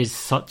yet there is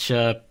such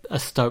a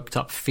stoked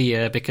up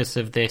fear because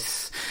of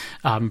this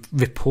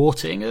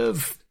reporting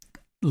of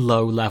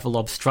low-level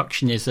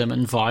obstructionism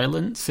and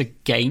violence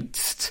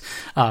against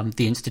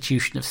the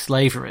institution of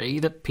slavery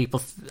that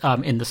people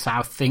in the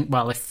South think,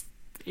 well,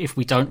 if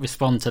we don't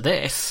respond to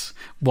this,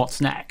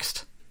 what's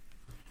next?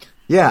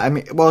 Yeah, I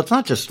mean, well, it's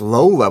not just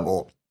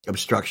low-level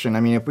obstruction.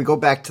 I mean, if we go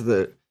back to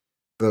the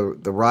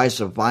rise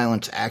of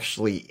violence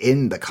actually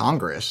in the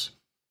Congress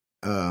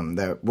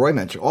that Roy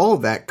mentioned, all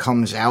of that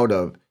comes out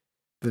of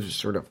the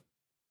sort of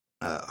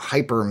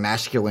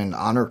hyper-masculine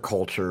honor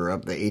culture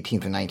of the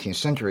 18th and 19th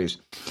centuries.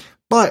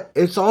 But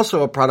it's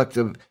also a product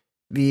of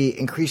the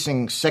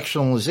increasing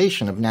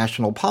sectionalization of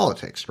national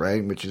politics,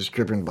 right, which is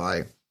driven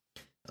by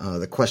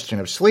the question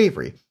of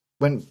slavery.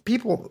 When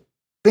people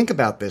think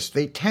about this,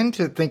 they tend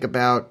to think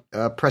about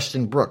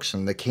Preston Brooks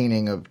and the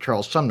caning of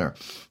Charles Sumner.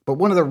 But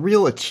one of the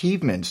real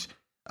achievements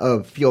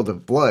of Field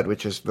of Blood,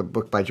 which is the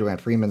book by Joanne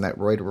Freeman that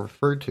Roy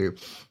referred to,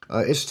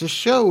 is to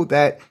show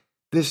that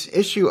this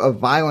issue of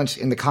violence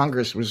in the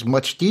Congress was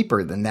much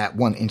deeper than that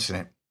one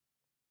incident.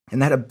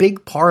 And that a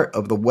big part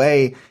of the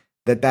way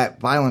that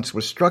violence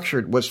was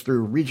structured was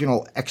through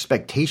regional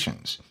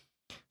expectations.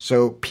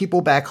 So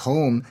people back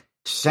home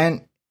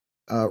sent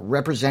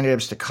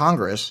representatives to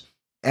Congress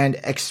and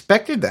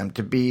expected them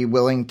to be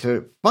willing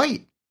to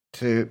fight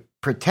to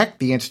protect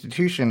the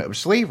institution of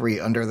slavery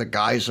under the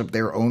guise of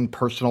their own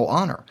personal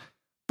honor.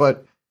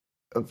 But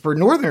for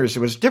Northerners, it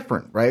was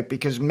different, right?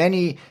 Because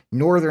many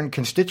Northern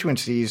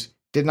constituencies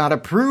did not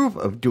approve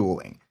of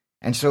dueling.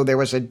 And so there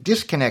was a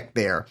disconnect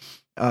there.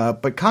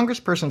 But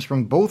congresspersons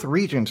from both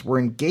regions were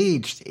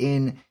engaged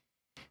in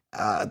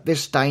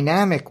this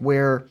dynamic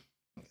where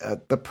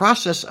the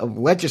process of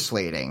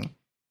legislating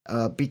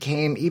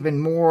became even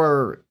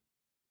more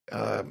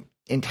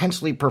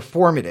intensely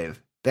performative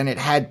than it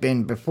had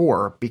been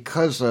before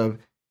because of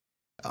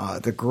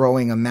the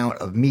growing amount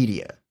of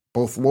media,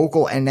 both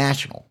local and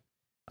national,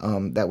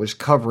 that was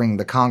covering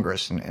the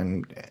Congress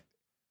and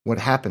what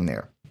happened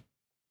there.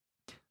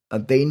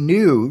 They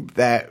knew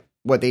that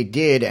what they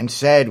did and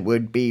said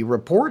would be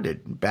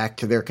reported back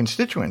to their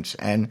constituents.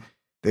 And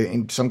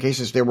in some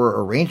cases, there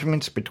were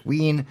arrangements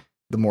between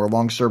the more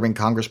long-serving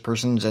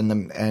congresspersons and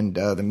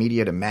the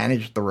media to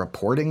manage the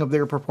reporting of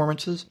their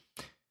performances.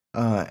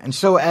 And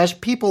so as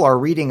people are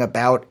reading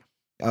about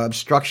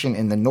obstruction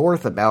in the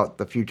North, about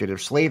the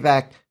Fugitive Slave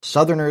Act,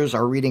 Southerners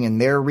are reading in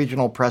their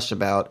regional press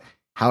about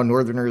how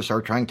Northerners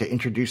are trying to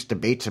introduce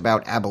debates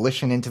about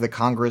abolition into the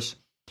Congress.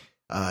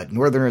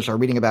 Northerners are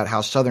reading about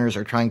how Southerners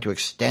are trying to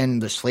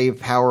extend the slave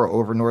power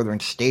over Northern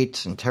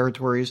states and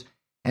territories.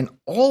 And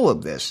all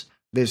of this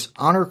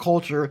honor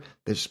culture,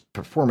 this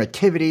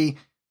performativity,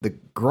 the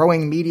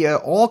growing media,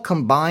 all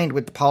combined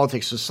with the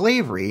politics of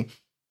slavery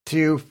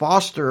to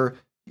foster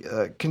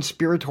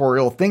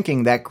conspiratorial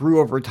thinking that grew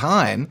over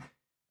time.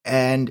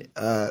 And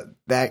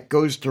that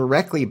goes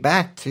directly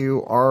back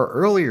to our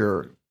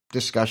earlier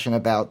discussion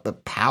about the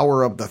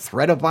power of the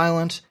threat of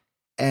violence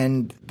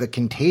and the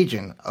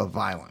contagion of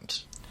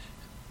violence.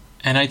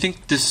 And I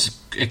think this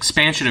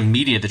expansion of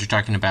media that you're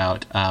talking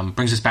about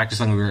brings us back to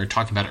something we were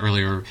talking about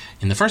earlier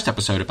in the first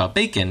episode about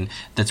Bacon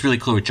that's really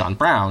clear with John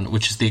Brown,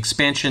 which is the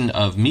expansion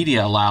of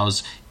media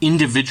allows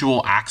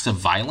individual acts of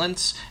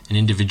violence and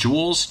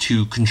individuals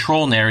to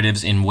control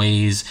narratives in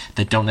ways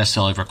that don't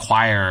necessarily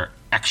require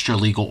extra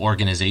legal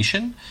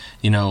organization.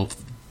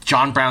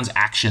 John Brown's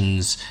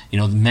actions,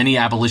 many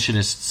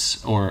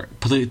abolitionists, or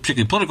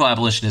particularly political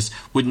abolitionists,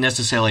 wouldn't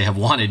necessarily have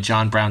wanted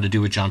John Brown to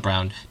do what John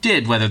Brown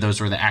did, whether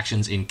those were the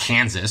actions in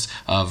Kansas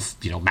of,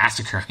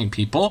 massacring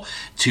people,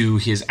 to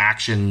his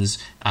actions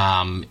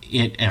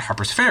at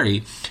Harper's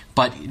Ferry.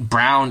 But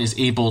Brown is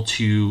able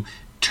to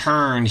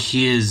turn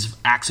his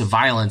acts of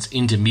violence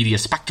into media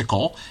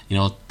spectacle.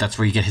 That's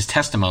where you get his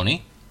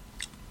testimony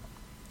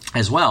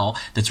as well.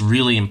 That's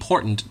really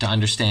important to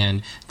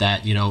understand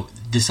that,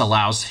 this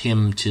allows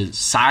him to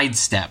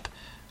sidestep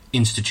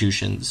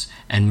institutions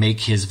and make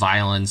his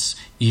violence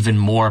even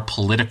more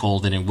political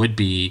than it would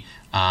be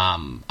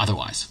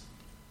otherwise.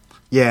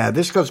 Yeah,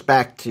 this goes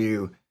back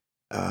to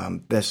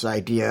this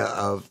idea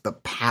of the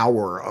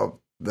power of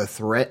the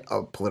threat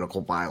of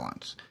political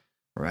violence,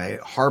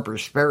 right?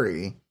 Harper's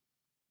Ferry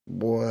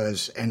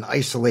was an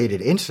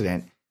isolated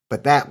incident,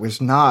 but that was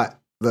not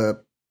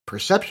the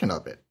perception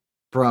of it.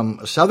 From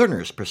a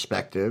Southerner's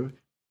perspective,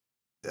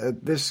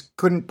 this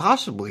couldn't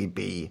possibly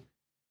be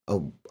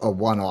a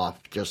one-off,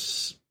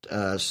 just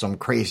some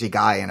crazy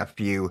guy and a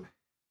few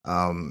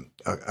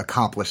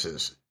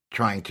accomplices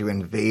trying to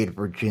invade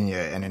Virginia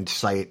and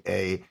incite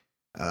a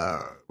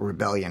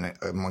rebellion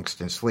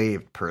amongst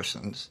enslaved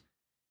persons.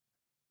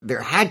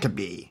 there had to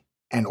be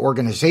an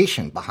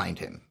organization behind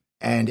him.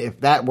 And if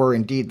that were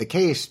indeed the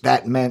case,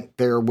 that meant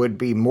there would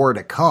be more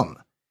to come,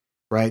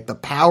 right? The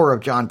power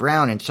of John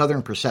Brown in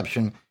Southern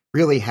perception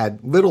really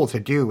had little to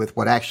do with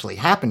what actually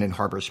happened in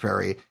Harper's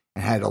Ferry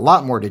and had a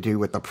lot more to do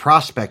with the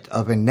prospect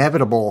of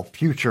inevitable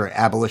future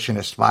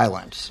abolitionist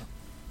violence.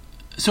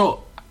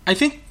 So I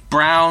think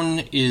Brown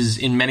is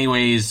in many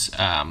ways,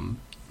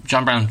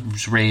 John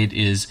Brown's raid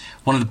is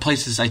one of the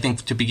places, I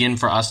think, to begin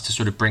for us to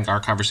sort of bring our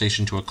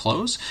conversation to a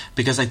close,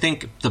 because I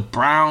think the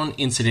Brown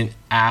incident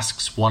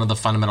asks one of the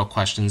fundamental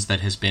questions that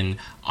has been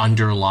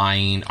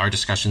underlying our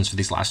discussions for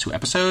these last two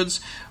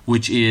episodes,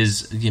 which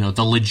is,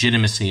 the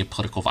legitimacy of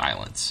political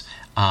violence.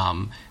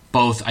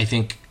 Both, I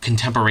think,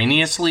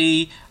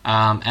 contemporaneously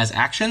as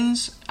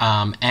actions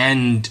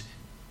and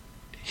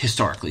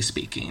historically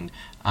speaking,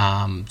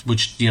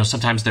 which,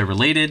 sometimes they're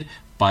related,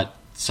 but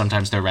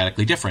sometimes they're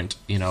radically different.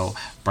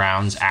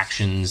 Brown's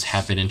actions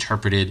have been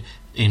interpreted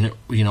in,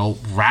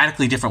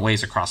 radically different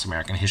ways across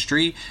American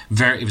history.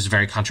 It was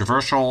very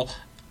controversial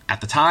at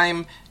the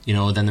time.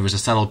 Then there was a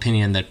settled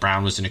opinion that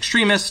Brown was an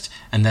extremist.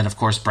 And then, of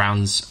course,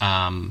 Brown's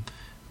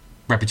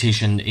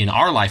reputation in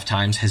our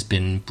lifetimes has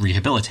been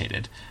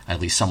rehabilitated, at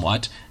least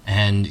somewhat.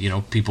 And,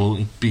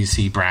 people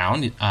see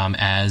Brown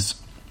as,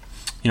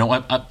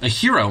 a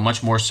hero,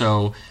 much more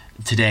so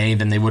today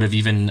than they would have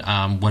even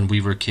when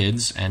we were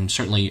kids, and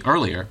certainly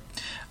earlier.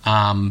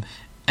 And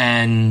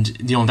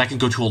that can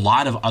go to a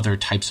lot of other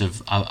types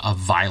of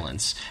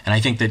violence. And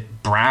I think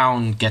that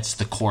Brown gets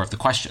the core of the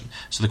question.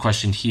 So the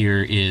question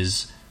here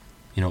is,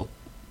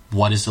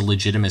 what is the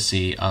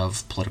legitimacy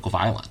of political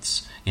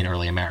violence in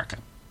early America?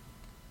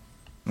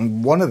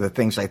 One of the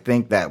things I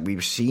think that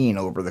we've seen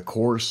over the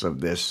course of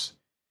this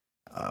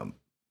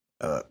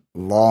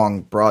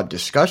long, broad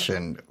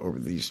discussion over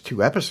these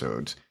two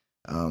episodes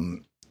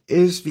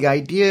is the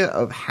idea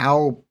of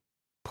how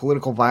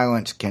political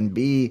violence can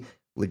be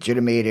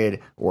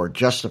legitimated or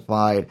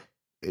justified.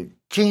 It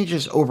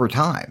changes over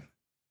time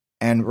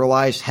and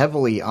relies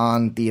heavily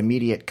on the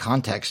immediate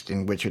context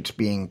in which it's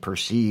being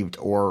perceived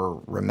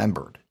or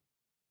remembered.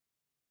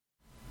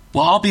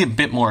 Well, I'll be a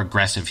bit more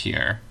aggressive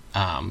here.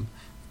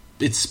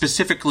 It's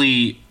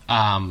specifically,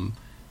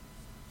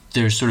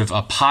 there's sort of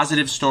a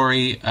positive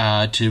story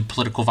to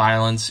political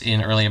violence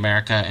in early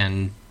America,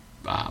 and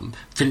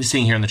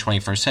seeing here in the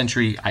 21st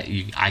century,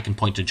 I can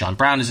point to John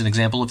Brown as an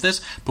example of this,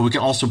 but we can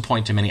also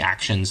point to many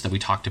actions that we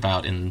talked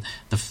about in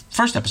the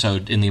first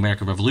episode in the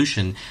American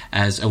Revolution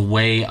as a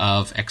way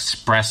of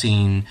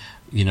expressing,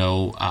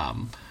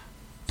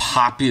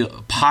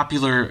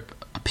 popular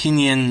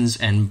opinions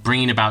and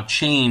bringing about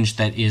change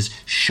that is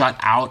shut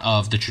out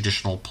of the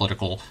traditional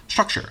political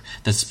structure.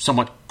 That's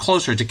somewhat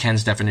closer to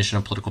Ken's definition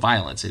of political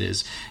violence. It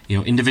is,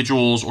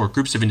 individuals or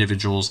groups of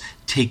individuals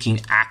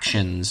taking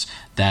actions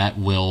that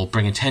will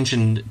bring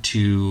attention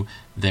to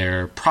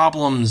their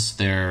problems,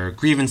 their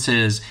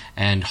grievances,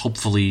 and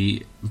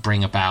hopefully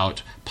bring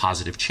about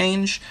positive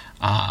change.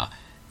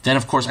 Then,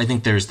 of course, I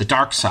think there's the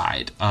dark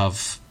side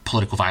of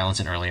political violence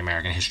in early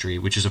American history,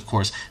 which is, of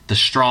course, the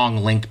strong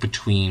link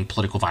between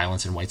political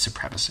violence and white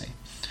supremacy.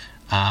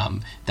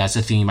 That's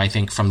a theme, I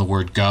think, from the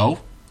word go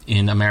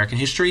in American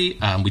history.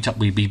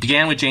 We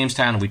began with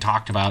Jamestown, and we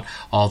talked about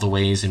all the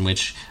ways in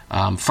which,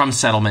 from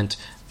settlement,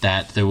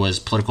 that there was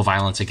political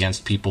violence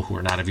against people who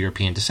are not of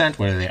European descent,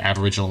 whether they're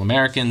Aboriginal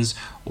Americans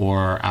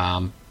or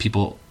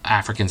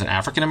Africans and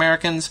African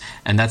Americans.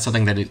 And that's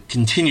something that it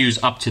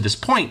continues up to this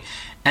point,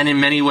 and in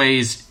many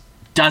ways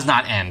does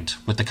not end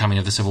with the coming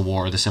of the Civil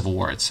War or the Civil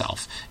War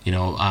itself.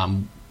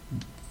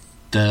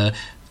 That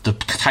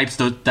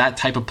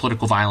type of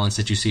political violence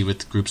that you see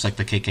with groups like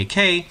the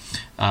KKK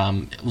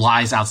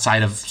lies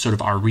outside of sort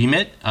of our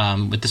remit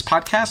with this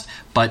podcast,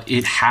 but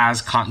it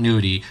has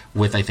continuity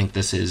with, I think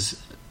this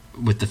is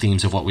with the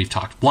themes of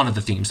one of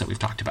the themes that we've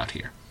talked about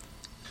here.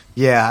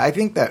 Yeah, I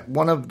think that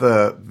one of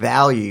the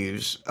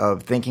values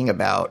of thinking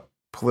about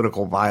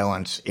political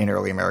violence in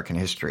early American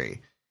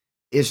history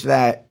is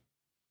that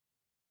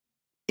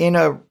in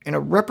a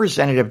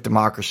representative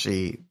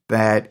democracy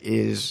that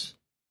is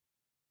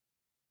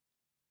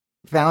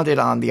founded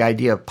on the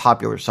idea of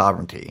popular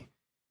sovereignty,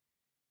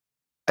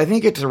 I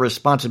think it's a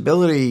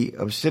responsibility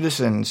of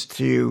citizens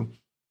to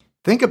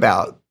think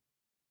about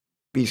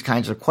these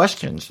kinds of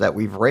questions that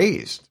we've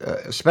raised,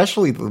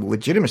 especially the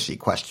legitimacy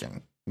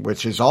question,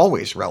 which is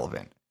always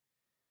relevant.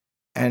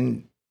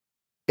 And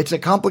it's a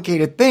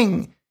complicated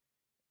thing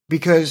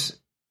because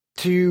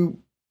to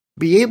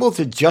be able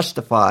to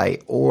justify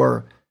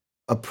or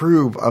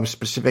approve of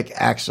specific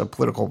acts of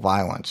political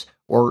violence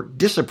or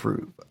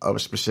disapprove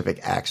of specific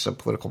acts of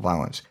political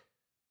violence,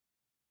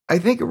 I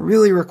think it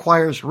really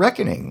requires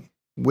reckoning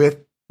with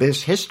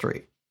this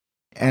history,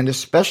 and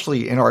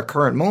especially in our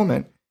current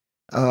moment,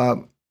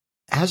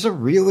 has a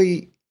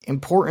really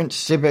important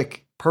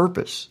civic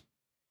purpose.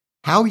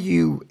 How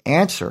you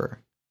answer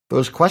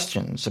those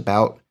questions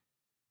about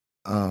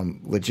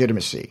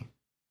legitimacy,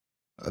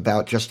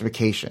 about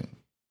justification,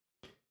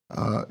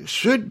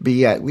 should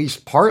be at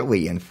least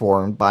partly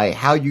informed by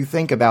how you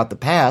think about the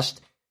past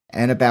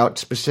and about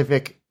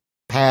specific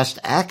past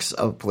acts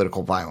of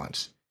political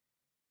violence.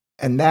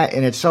 And that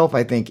in itself,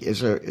 I think,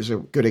 is a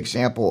good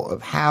example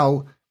of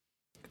how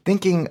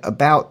thinking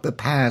about the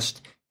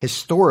past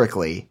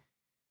historically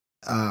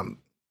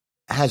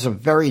has a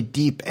very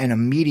deep and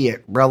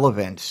immediate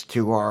relevance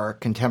to our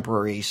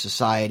contemporary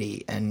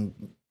society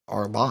and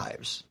our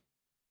lives.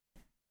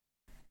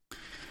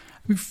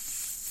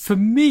 For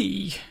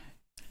me,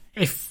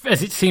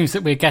 as it seems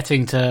that we're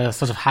getting to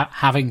sort of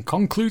having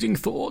concluding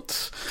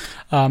thoughts,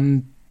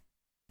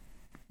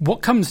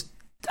 what comes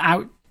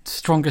out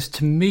strongest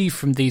to me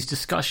from these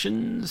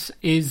discussions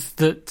is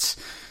that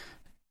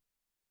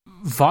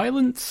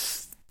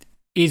violence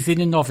is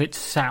in and of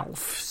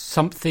itself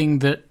something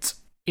that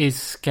is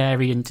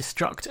scary and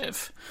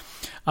destructive.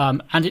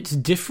 And it's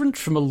different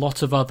from a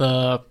lot of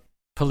other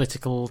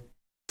political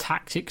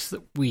tactics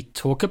that we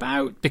talk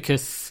about,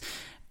 because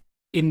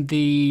in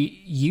the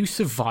use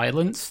of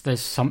violence,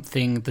 there's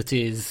something that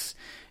is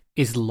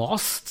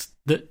lost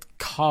that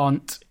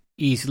can't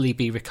easily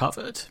be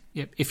recovered.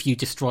 If you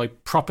destroy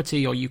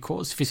property, or you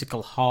cause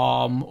physical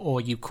harm, or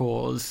you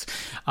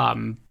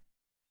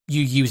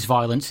use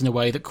violence in a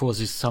way that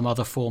causes some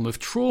other form of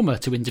trauma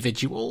to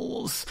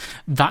individuals,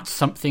 that's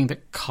something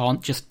that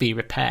can't just be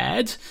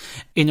repaired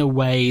in a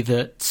way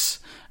that,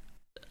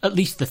 at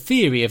least the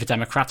theory of a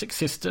democratic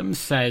system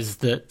says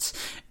that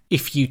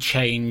if you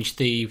change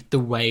the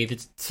way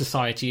that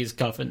society is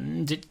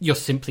governed, you're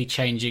simply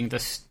changing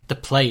the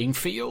playing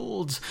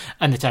field,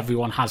 and that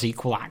everyone has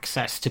equal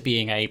access to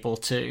being able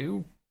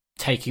to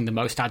taking the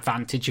most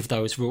advantage of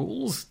those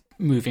rules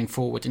moving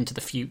forward into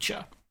the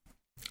future.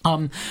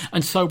 And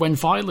so when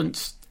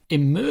violence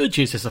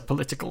emerges as a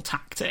political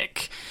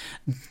tactic,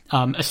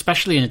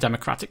 especially in a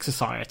democratic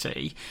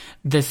society,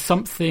 there's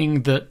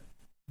something that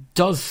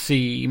does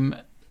seem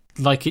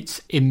like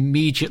it's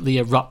immediately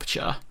a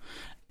rupture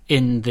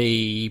in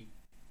the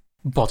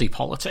body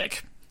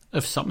politic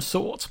of some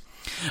sort.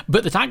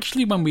 But that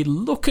actually, when we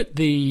look at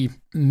the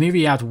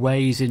myriad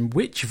ways in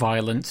which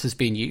violence has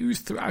been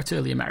used throughout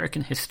early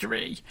American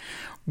history,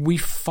 we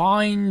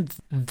find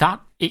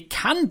that it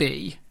can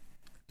be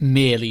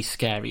merely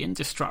scary and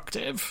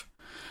destructive,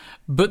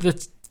 but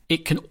that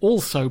it can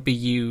also be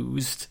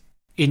used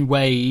in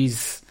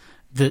ways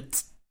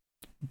that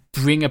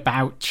bring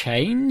about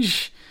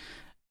change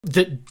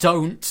that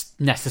don't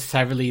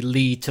necessarily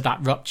lead to that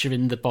rupture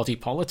in the body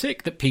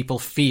politic that people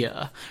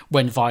fear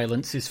when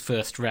violence is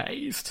first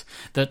raised.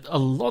 That a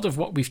lot of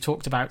what we've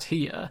talked about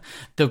here,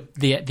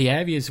 the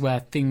areas where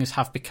things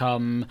have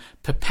become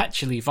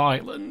perpetually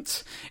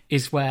violent,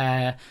 is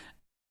where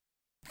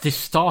the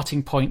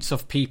starting points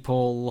of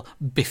people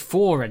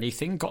before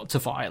anything got to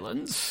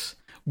violence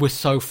were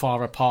so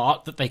far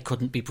apart that they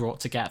couldn't be brought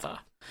together.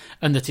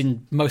 And that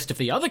in most of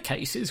the other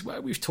cases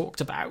where we've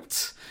talked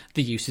about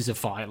the uses of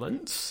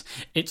violence,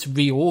 it's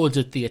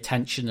reordered the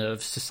attention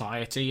of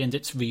society, and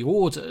it's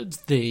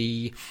reordered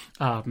the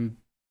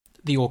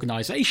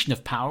organisation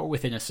of power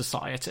within a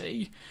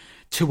society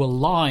to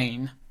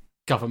align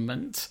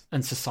government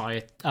and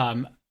society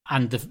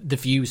and the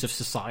views of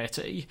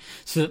society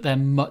so that they're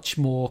much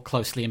more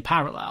closely in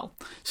parallel.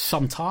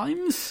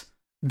 Sometimes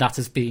that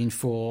has been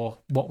for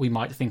what we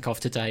might think of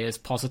today as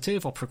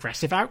positive or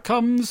progressive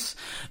outcomes.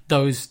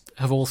 Those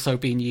have also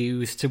been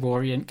used to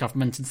orient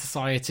government and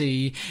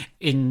society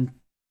in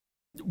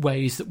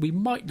ways that we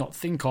might not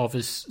think of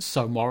as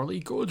so morally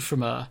good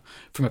from a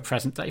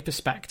present-day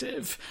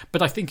perspective.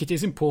 But I think it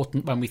is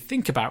important when we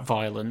think about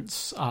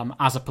violence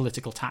as a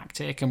political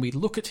tactic, and we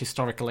look at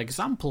historical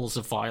examples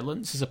of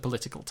violence as a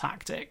political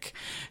tactic,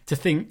 to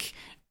think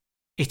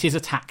it is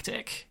a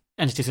tactic.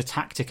 And it is a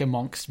tactic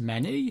amongst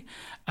many,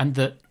 and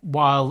that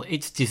while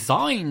it's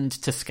designed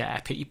to scare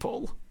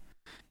people,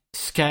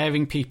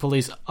 scaring people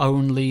is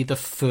only the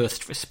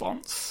first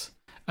response.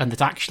 And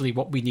that actually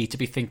what we need to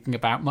be thinking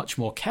about much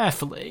more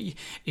carefully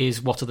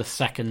is what are the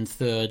second,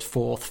 third,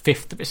 fourth,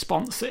 fifth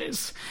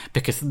responses,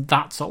 because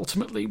that's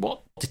ultimately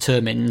what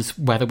determines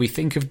whether we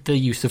think of the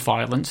use of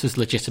violence as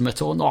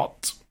legitimate or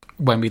not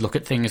when we look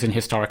at things in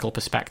historical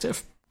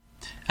perspective.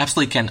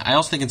 Absolutely, Ken. I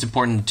also think it's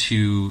important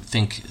to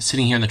think,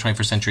 sitting here in the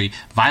 21st century,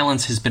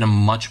 violence has been a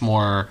much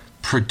more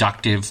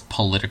productive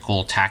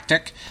political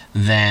tactic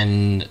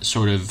than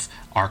sort of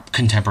our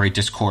contemporary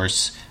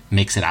discourse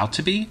makes it out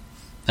to be.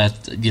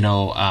 That,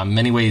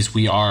 many ways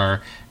we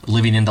are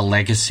living in the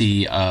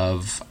legacy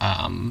of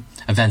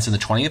events in the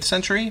 20th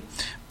century,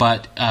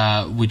 but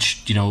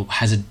which,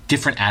 has a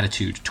different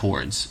attitude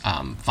towards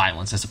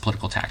violence as a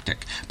political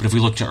tactic. But if we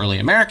look to early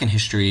American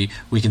history,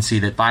 we can see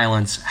that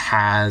violence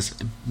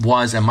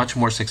was a much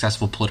more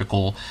successful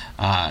political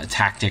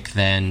tactic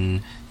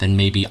than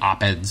maybe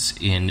op-eds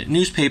in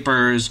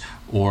newspapers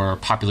or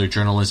popular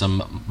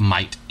journalism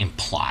might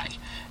imply.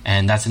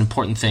 And that's an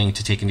important thing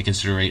to take into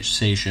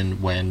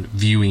consideration when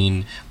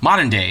viewing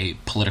modern-day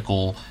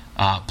political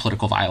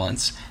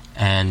violence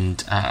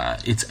and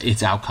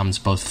its outcomes,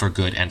 both for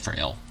good and for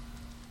ill.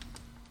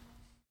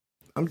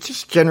 I'm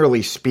just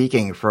generally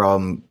speaking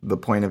from the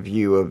point of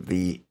view of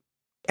the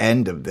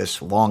end of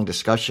this long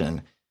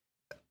discussion.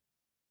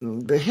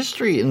 The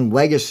history and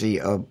legacy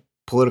of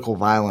political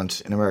violence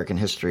in American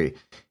history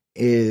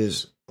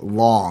is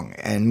long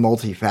and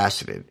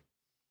multifaceted.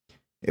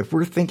 If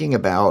we're thinking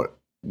about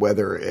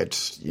whether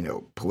it's,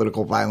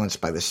 political violence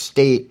by the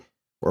state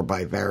or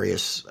by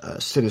various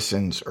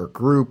citizens or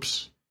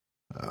groups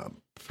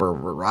for a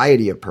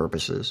variety of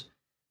purposes,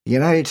 the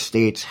United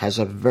States has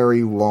a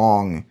very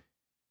long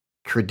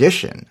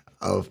tradition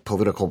of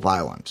political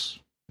violence,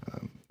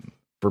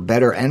 for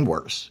better and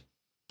worse.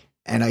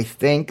 And I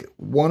think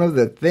one of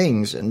the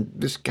things, and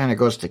this kind of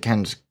goes to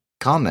Ken's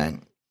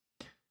comment,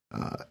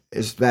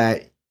 is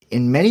that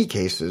in many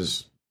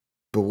cases,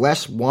 the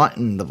less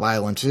wanton the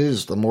violence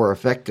is, the more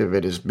effective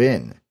it has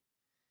been.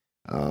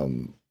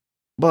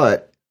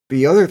 But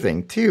the other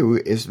thing,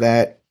 too, is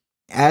that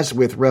as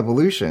with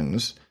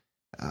revolutions,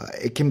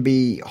 it can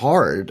be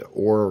hard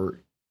or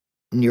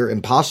near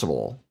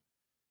impossible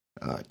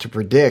to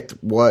predict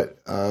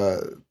what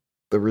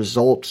the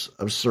results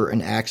of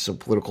certain acts of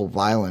political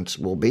violence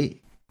will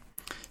be.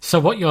 So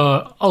what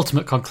your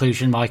ultimate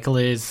conclusion, Michael,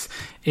 is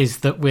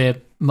that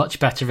we're much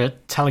better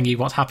at telling you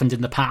what happened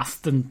in the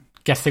past than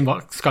guessing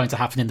what's going to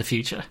happen in the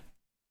future?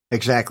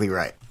 Exactly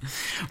right.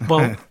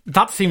 Well,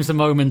 that seems a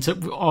moment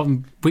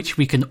on which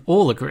we can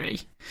all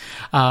agree.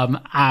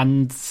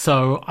 And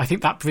so I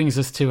think that brings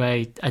us to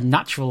a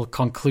natural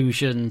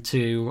conclusion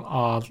to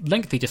our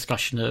lengthy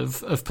discussion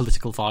of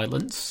political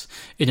violence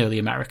in early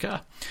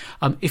America.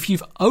 If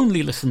you've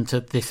only listened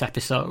to this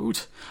episode,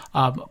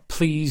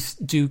 please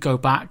do go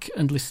back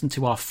and listen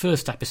to our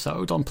first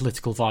episode on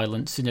political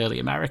violence in early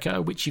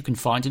America, which you can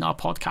find in our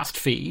podcast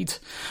feed.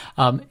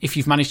 If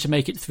you've managed to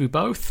make it through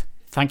both,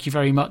 thank you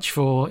very much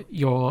for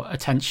your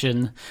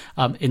attention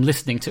in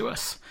listening to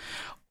us.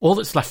 All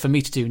that's left for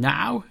me to do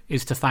now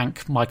is to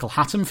thank Michael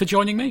Hattem for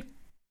joining me.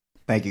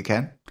 Thank you,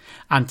 Ken.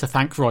 And to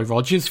thank Roy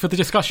Rogers for the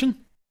discussion.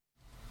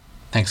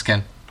 Thanks,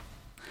 Ken.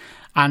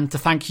 And to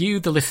thank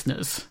you, the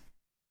listeners.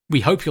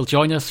 We hope you'll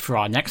join us for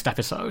our next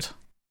episode.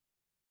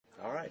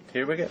 All right,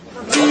 here we go.